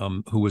dad,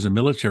 who was a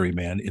military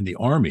man in the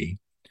Army.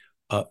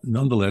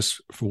 Nonetheless,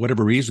 for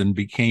whatever reason,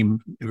 became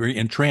very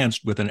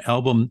entranced with an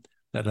album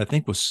that I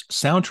think was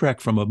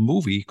soundtrack from a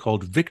movie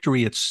called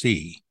Victory at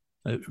Sea.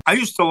 I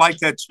used to like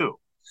that too.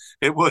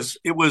 It was.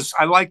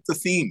 I liked the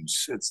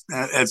themes,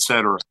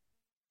 etc.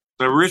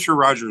 The Richard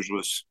Rodgers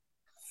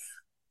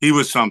he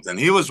was something.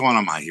 He was one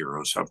of my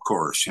heroes, of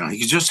course.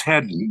 He just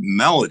had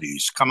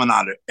melodies coming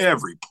out of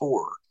every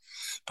pore.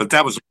 But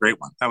that was a great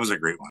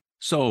one.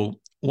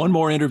 So one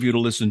more interview to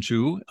listen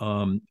to,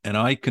 and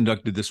I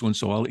conducted this one,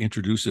 so I'll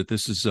introduce it.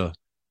 This is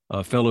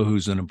a fellow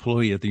who's an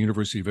employee at the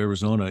University of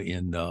Arizona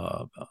in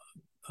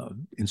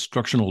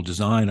instructional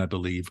design, I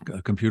believe,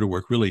 computer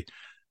work. Really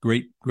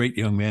great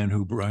young man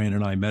who Brian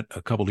and I met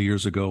a couple of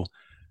years ago.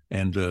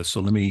 And so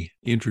let me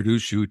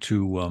introduce you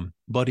to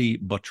Buddy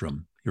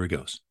Buttram. Here he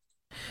goes.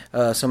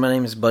 So my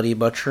name is Buddy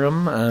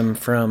Buttram.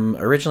 I'm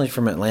originally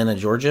from Atlanta,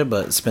 Georgia,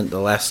 but spent the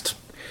last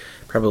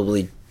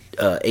probably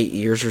 8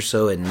 years or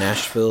so in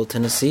Nashville,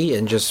 Tennessee,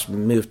 and just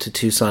moved to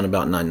Tucson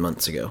about 9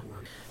 months ago.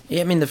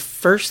 Yeah, I mean, the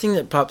first thing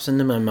that pops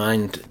into my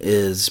mind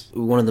is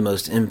one of the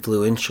most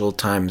influential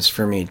times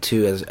for me,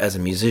 too, as a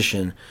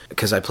musician,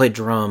 because I played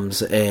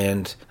drums,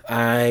 and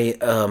I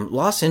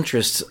lost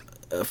interest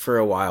for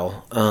a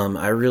while.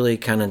 I really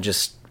kind of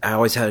I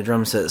always had a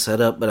drum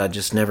set up, but I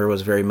just never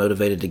was very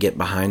motivated to get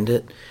behind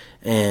it.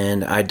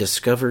 And I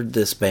discovered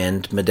this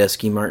band,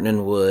 Medeski,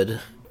 Martin &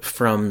 Wood,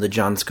 from the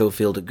John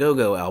Scofield A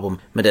Go-Go album.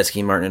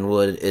 Medeski, Martin &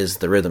 Wood is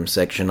the rhythm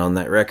section on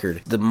that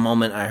record. The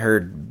moment I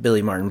heard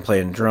Billy Martin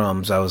playing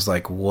drums, I was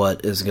like,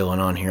 what is going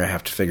on here? I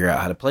have to figure out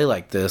how to play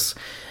like this.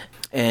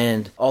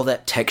 And all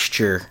that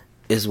texture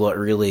is what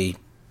really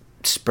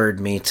spurred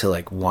me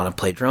to want to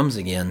play drums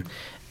again.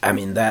 I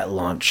mean, that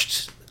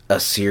launched a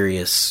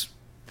serious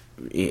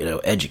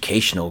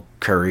educational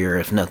career,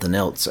 if nothing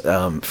else.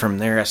 From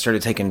there, I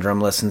started taking drum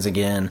lessons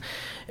again.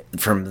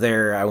 From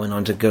there, I went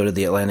on to go to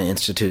the Atlanta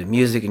Institute of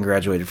Music and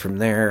graduated from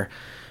there.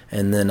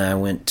 And then I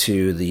went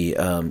to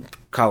the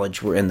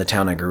college in the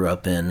town I grew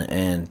up in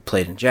and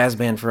played in jazz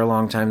band for a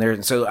long time there.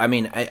 And so, I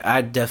mean,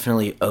 I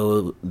definitely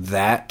owe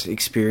that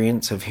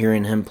experience of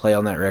hearing him play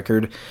on that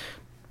record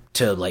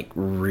to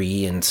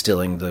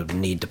reinstilling the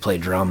need to play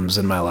drums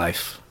in my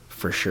life,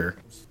 for sure.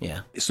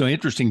 Yeah. So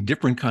interesting,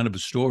 different kind of a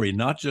story,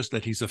 not just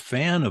that he's a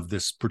fan of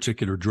this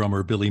particular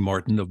drummer, Billy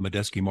Martin of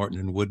Medeski,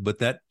 Martin & Wood, but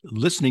that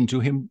listening to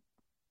him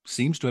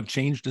seems to have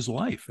changed his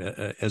life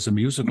as a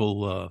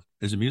musical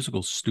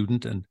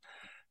student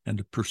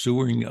and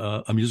pursuing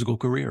a musical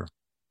career.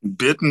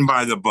 Bitten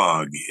by the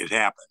bug, it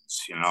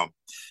happens.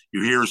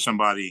 You hear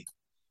somebody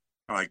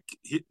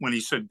when he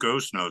said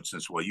Ghost Notes,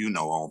 and well,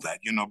 all that.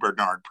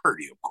 Bernard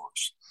Purdie, of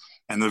course,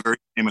 and the very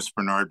famous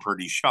Bernard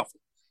Purdie Shuffle,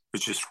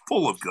 which is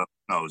full of ghost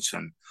notes.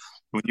 And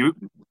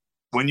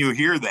when you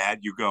hear that,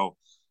 you go,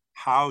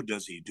 how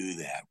does he do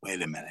that?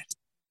 Wait a minute.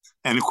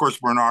 And of course,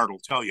 Bernard will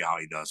tell you how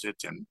he does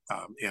it in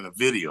a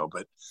video.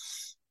 But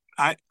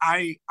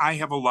I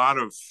have a lot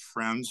of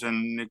friends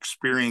and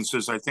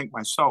experiences, I think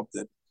myself,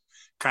 that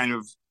kind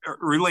of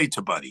relate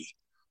to Buddy.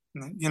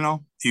 You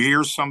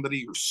hear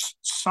somebody or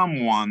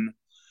someone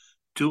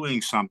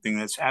doing something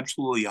that's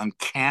absolutely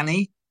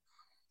uncanny,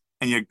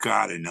 and you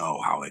got to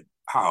know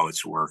how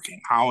it's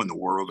working. How in the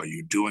world are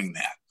you doing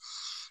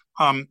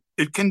that?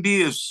 It can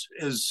be as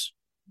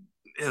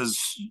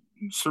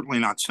certainly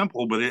not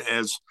simple, but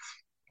as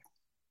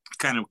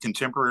kind of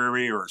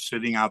contemporary or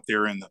sitting out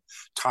there in the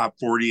top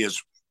 40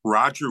 as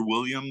Roger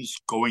Williams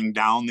going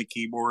down the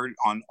keyboard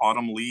on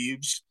Autumn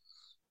Leaves,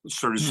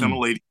 sort of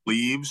simulating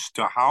leaves,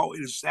 to how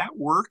is that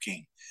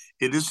working?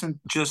 It isn't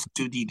just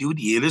duty.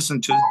 It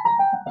isn't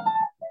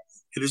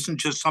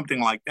just something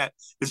like that.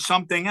 It's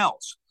something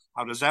else.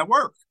 How does that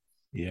work?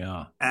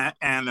 Yeah.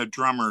 And the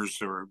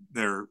drummers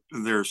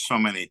there's so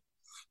many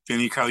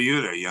Vinny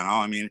Colaiuta,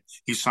 I mean,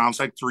 he sounds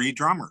like three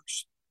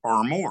drummers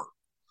or more.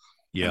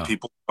 Yeah. And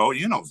people go,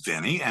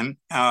 Vinny, and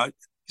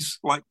he's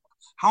like,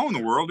 how in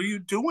the world are you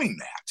doing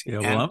that? Yeah,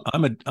 well,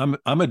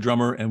 I'm a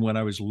drummer, and when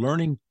I was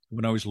learning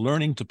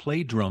to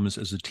play drums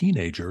as a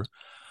teenager,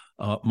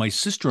 my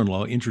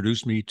sister-in-law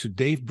introduced me to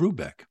Dave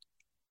Brubeck.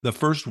 The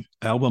first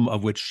album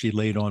of which she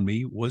laid on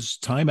me was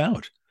Time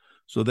Out.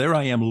 So there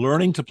I am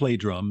learning to play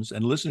drums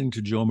and listening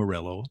to Joe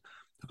Morello,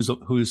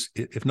 who's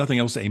if nothing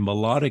else, a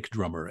melodic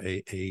drummer,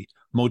 a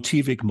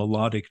motivic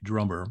melodic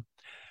drummer.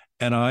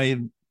 And I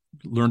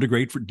learned a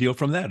great deal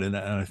from that. And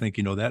I think,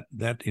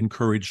 that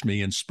encouraged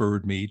me and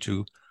spurred me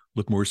to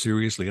look more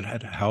seriously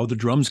at how the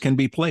drums can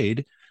be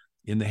played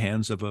in the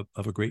hands of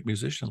a great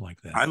musician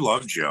like that. I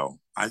love Joe.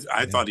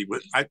 I thought he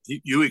would.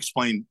 You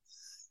explained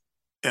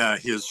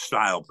his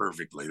style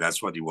perfectly.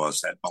 That's what he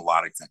was, that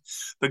melodic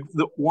thing.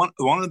 The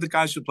one of the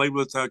guys who played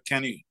with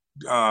Kenny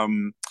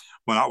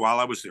while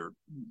I was there,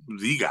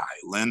 the guy,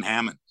 Len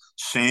Hammond,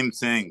 same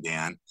thing,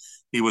 Dan.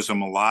 He was a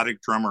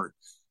melodic drummer.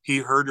 He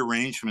heard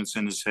arrangements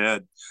in his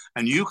head,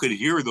 and you could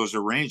hear those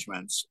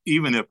arrangements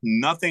even if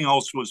nothing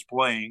else was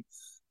playing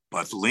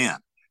but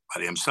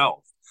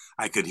himself.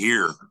 I could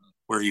hear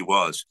where he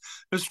was.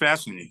 It was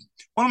fascinating.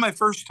 One of my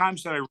first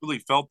times that I really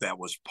felt that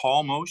was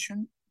Paul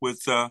Motion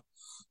with, Scott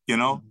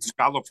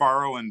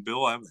LaFaro and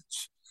Bill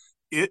Evans.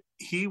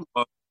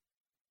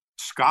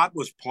 Scott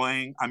was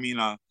playing,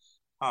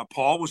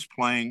 Paul was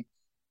playing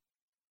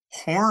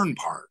horn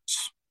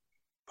parts,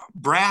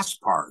 brass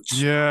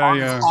parts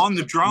on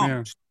the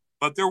drums,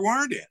 but there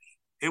weren't any.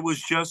 It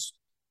was just,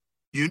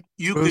 you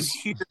could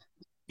hear.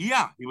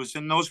 Yeah, he was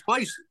in those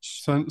places.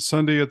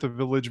 Sunday at the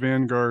Village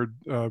Vanguard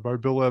by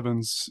Bill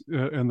Evans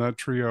and that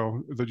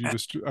trio that you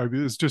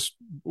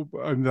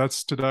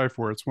that's to die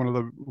for. It's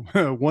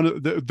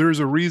there's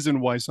a reason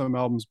why some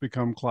albums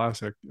become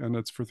classic, and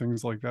it's for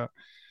things like that.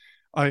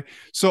 I'm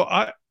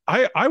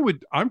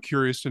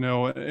curious to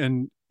know,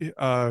 and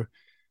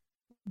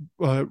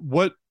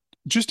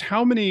just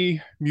how many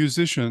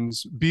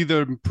musicians, be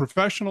them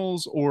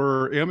professionals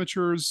or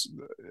amateurs,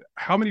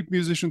 how many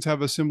musicians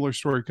have a similar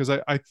story? Because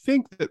I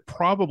think that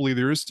probably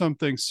there is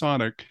something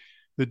sonic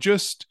that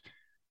just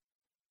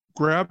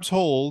grabs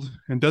hold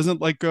and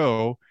doesn't let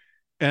go.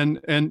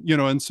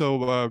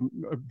 So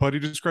Buddy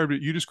described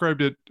it, you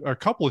described it a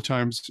couple of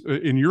times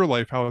in your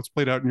life, how it's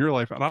played out in your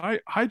life. And I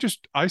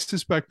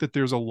suspect that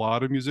there's a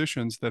lot of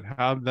musicians that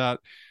have that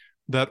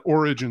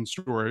origin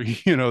story,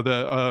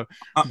 where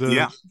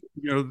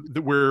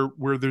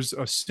there's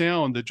a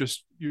sound that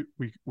just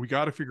we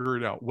got to figure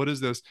it out. What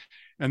is this?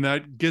 And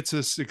that gets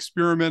us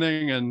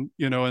experimenting, and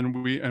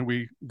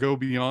we go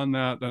beyond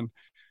that. And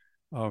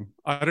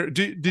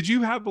did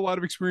you have a lot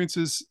of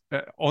experiences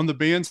on the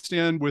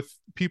bandstand with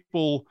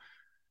people,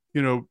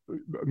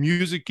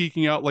 music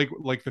geeking out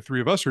like the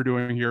three of us are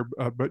doing here,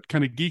 but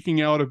kind of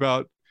geeking out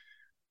about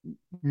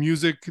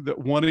music, that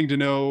wanting to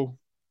know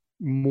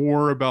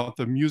more about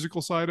the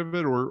musical side of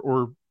it,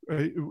 or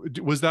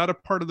was that a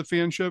part of the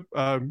fanship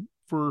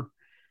for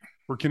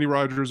Kenny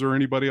Rogers or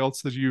anybody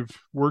else that you've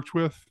worked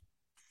with?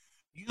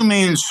 You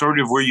mean sort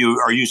of are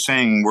you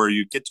saying where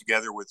you get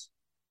together with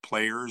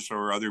players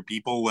or other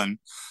people and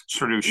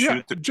sort of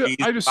shoot the beat?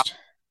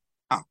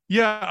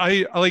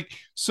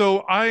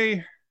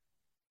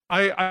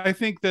 I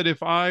think that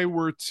if I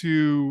were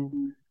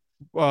to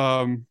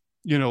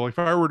if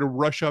I were to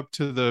rush up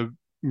to the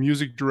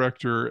music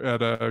director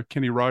at a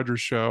Kenny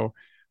Rogers show,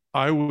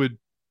 I would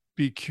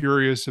be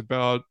curious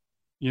about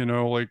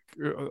like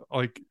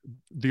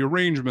the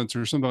arrangements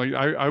or something.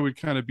 I would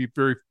kind of be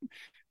very,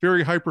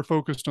 very hyper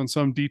focused on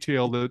some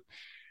detail that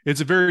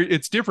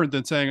it's different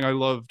than saying I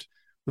loved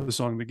the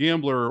song The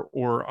Gambler,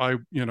 or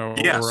I'm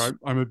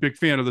a big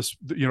fan of this,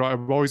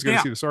 I've always got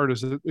to see this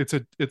artist.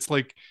 It's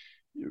like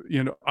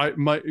let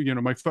me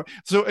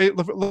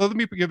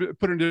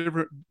put in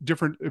a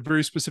different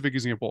very specific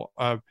example.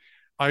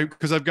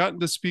 Because I've gotten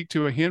to speak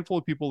to a handful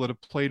of people that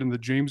have played in the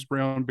James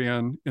Brown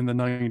band in the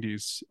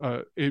 90s,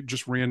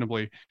 just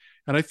randomly.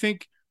 And I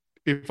think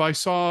if I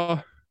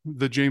saw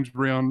the James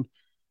Brown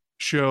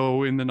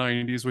show in the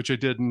 90s, which I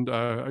didn't,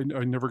 I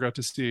never got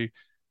to see,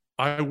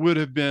 I would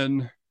have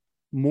been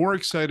more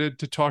excited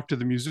to talk to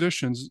the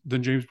musicians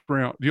than James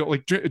Brown.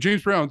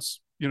 James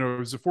Brown's,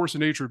 as a force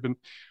of nature, had been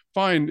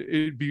fine.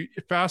 It'd be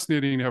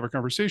fascinating to have a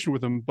conversation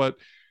with him, but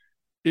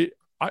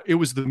it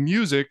was the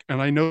music,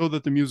 and I know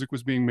that the music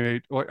was being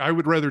made. Like, I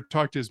would rather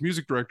talk to his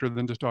music director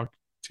than to talk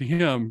to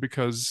him,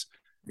 because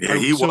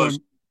he was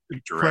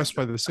impressed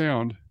by the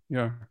sound.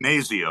 Yeah,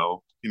 Mazio,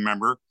 you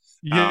remember?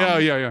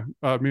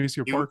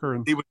 Maceo Parker,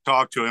 and he would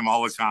talk to him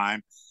all the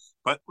time.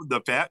 But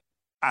the fact,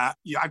 I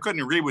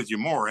couldn't agree with you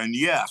more. And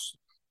yes,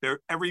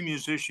 every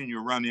musician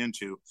you run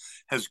into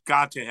has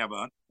got to have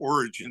an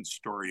origin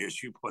story,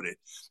 as you put it,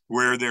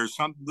 where there's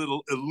some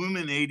little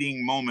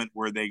illuminating moment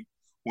where they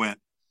went,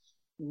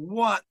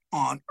 what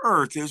on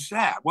earth is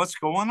that? What's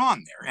going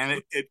on there?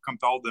 And it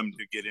compelled them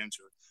to get into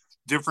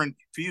different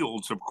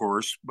fields, of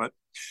course. But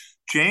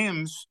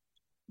James,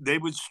 they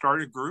would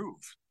start a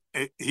groove,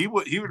 he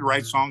would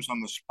write songs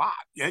on the spot.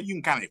 Yeah, you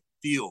can kind of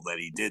feel that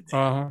he did that.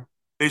 Uh-huh.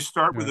 They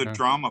start with a Yeah.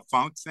 drum, a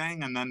funk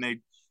thing, and then they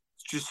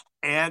just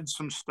add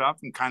some stuff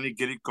and kind of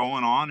get it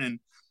going on. And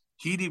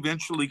he'd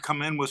eventually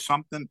come in with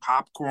something,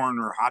 popcorn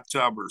or hot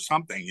tub or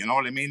something, you know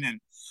what I mean?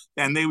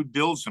 And they would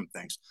build some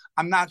things.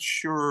 I'm not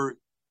sure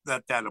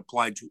that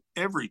applied to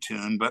every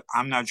tune, but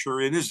I'm not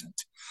sure it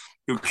isn't.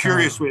 A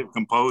curious way of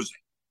composing.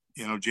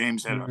 You know,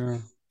 James had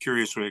a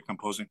curious way of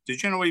composing.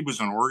 Did you know he was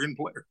an organ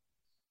player?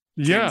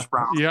 Yeah, James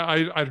Brown. yeah.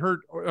 I'd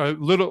heard a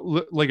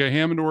little, like a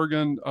Hammond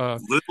organ,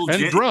 and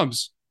James.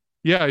 drums.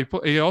 Yeah,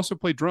 he also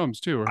played drums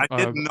too. I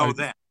didn't know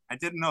that. I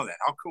didn't know that.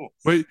 How cool!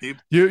 But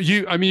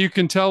I mean, you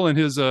can tell in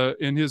his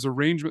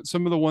arrangement,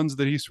 some of the ones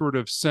that he sort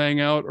of sang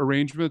out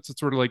arrangements.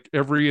 It's sort of like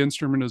every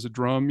instrument is a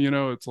drum. You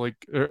know, it's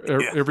like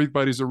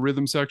everybody's a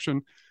rhythm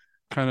section,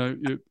 kind of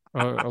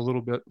a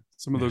little bit.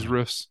 Some of those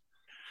riffs.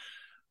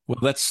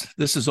 Well,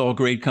 this is all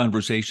great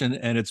conversation,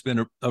 and it's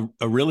been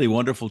a really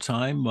wonderful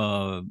time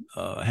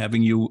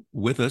having you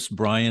with us,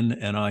 Brian.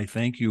 And I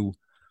thank you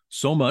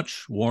so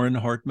much, Warren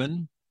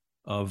Hartman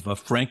of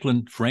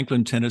Franklin,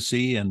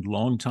 Tennessee, and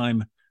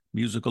longtime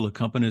musical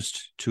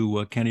accompanist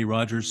to Kenny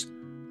Rogers.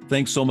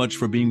 Thanks so much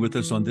for being with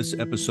us on this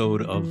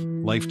episode of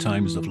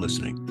Lifetimes of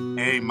Listening.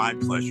 Hey, my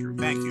pleasure.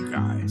 Thank you,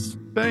 guys.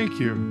 Thank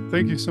you.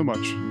 Thank you so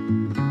much.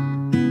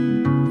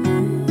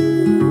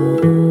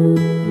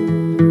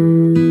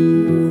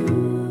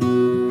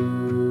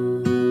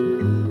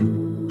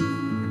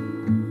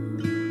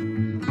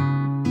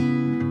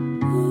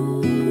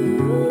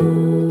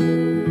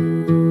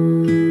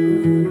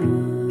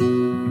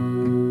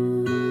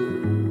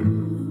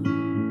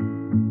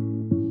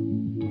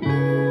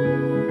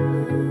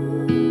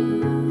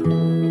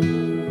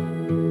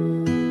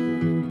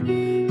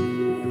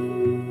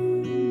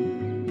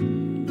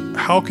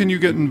 How can you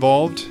get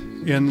involved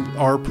in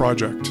our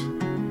project?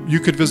 You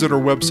could visit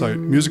our website,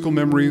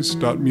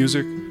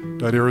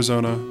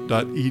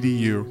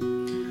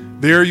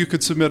 musicalmemories.music.arizona.edu. There you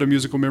could submit a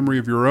musical memory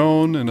of your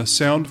own and a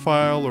sound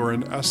file or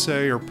an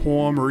essay or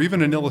poem or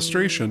even an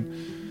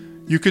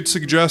illustration. You could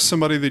suggest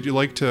somebody that you'd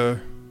like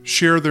to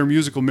share their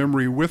musical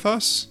memory with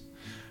us.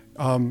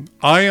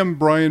 I am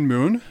Brian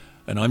Moon.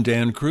 And I'm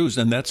Dan Cruz,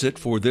 and that's it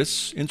for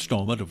this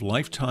installment of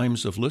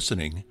Lifetimes of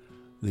Listening,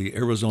 the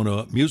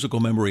Arizona Musical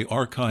Memory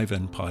Archive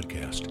and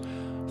Podcast.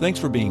 Thanks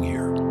for being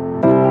here.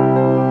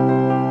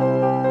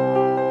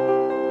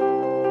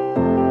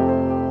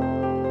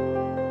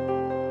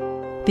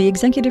 The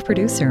executive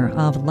producer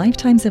of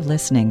Lifetimes of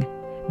Listening,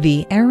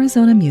 the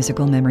Arizona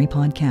Musical Memory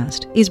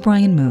Podcast, is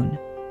Brian Moon.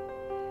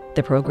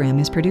 The program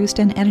is produced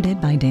and edited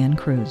by Dan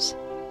Cruz.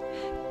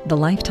 The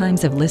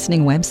Lifetimes of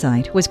Listening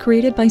website was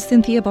created by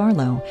Cynthia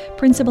Barlow,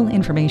 Principal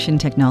Information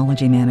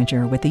Technology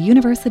Manager with the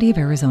University of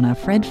Arizona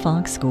Fred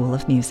Fox School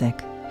of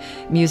Music.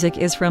 Music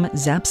is from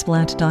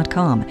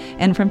Zapsplat.com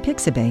and from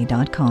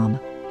Pixabay.com.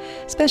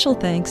 Special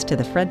thanks to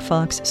the Fred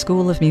Fox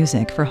School of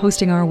Music for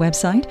hosting our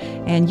website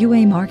and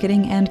UA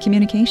Marketing and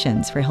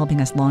Communications for helping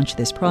us launch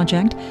this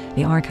project,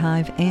 the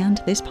archive,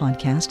 and this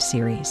podcast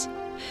series.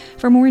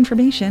 For more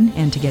information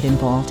and to get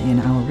involved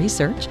in our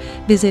research,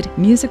 visit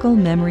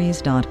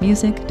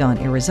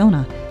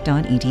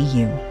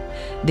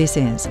musicalmemories.music.arizona.edu. This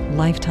is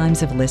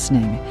Lifetimes of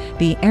Listening,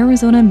 the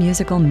Arizona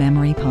Musical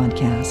Memory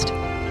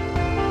Podcast.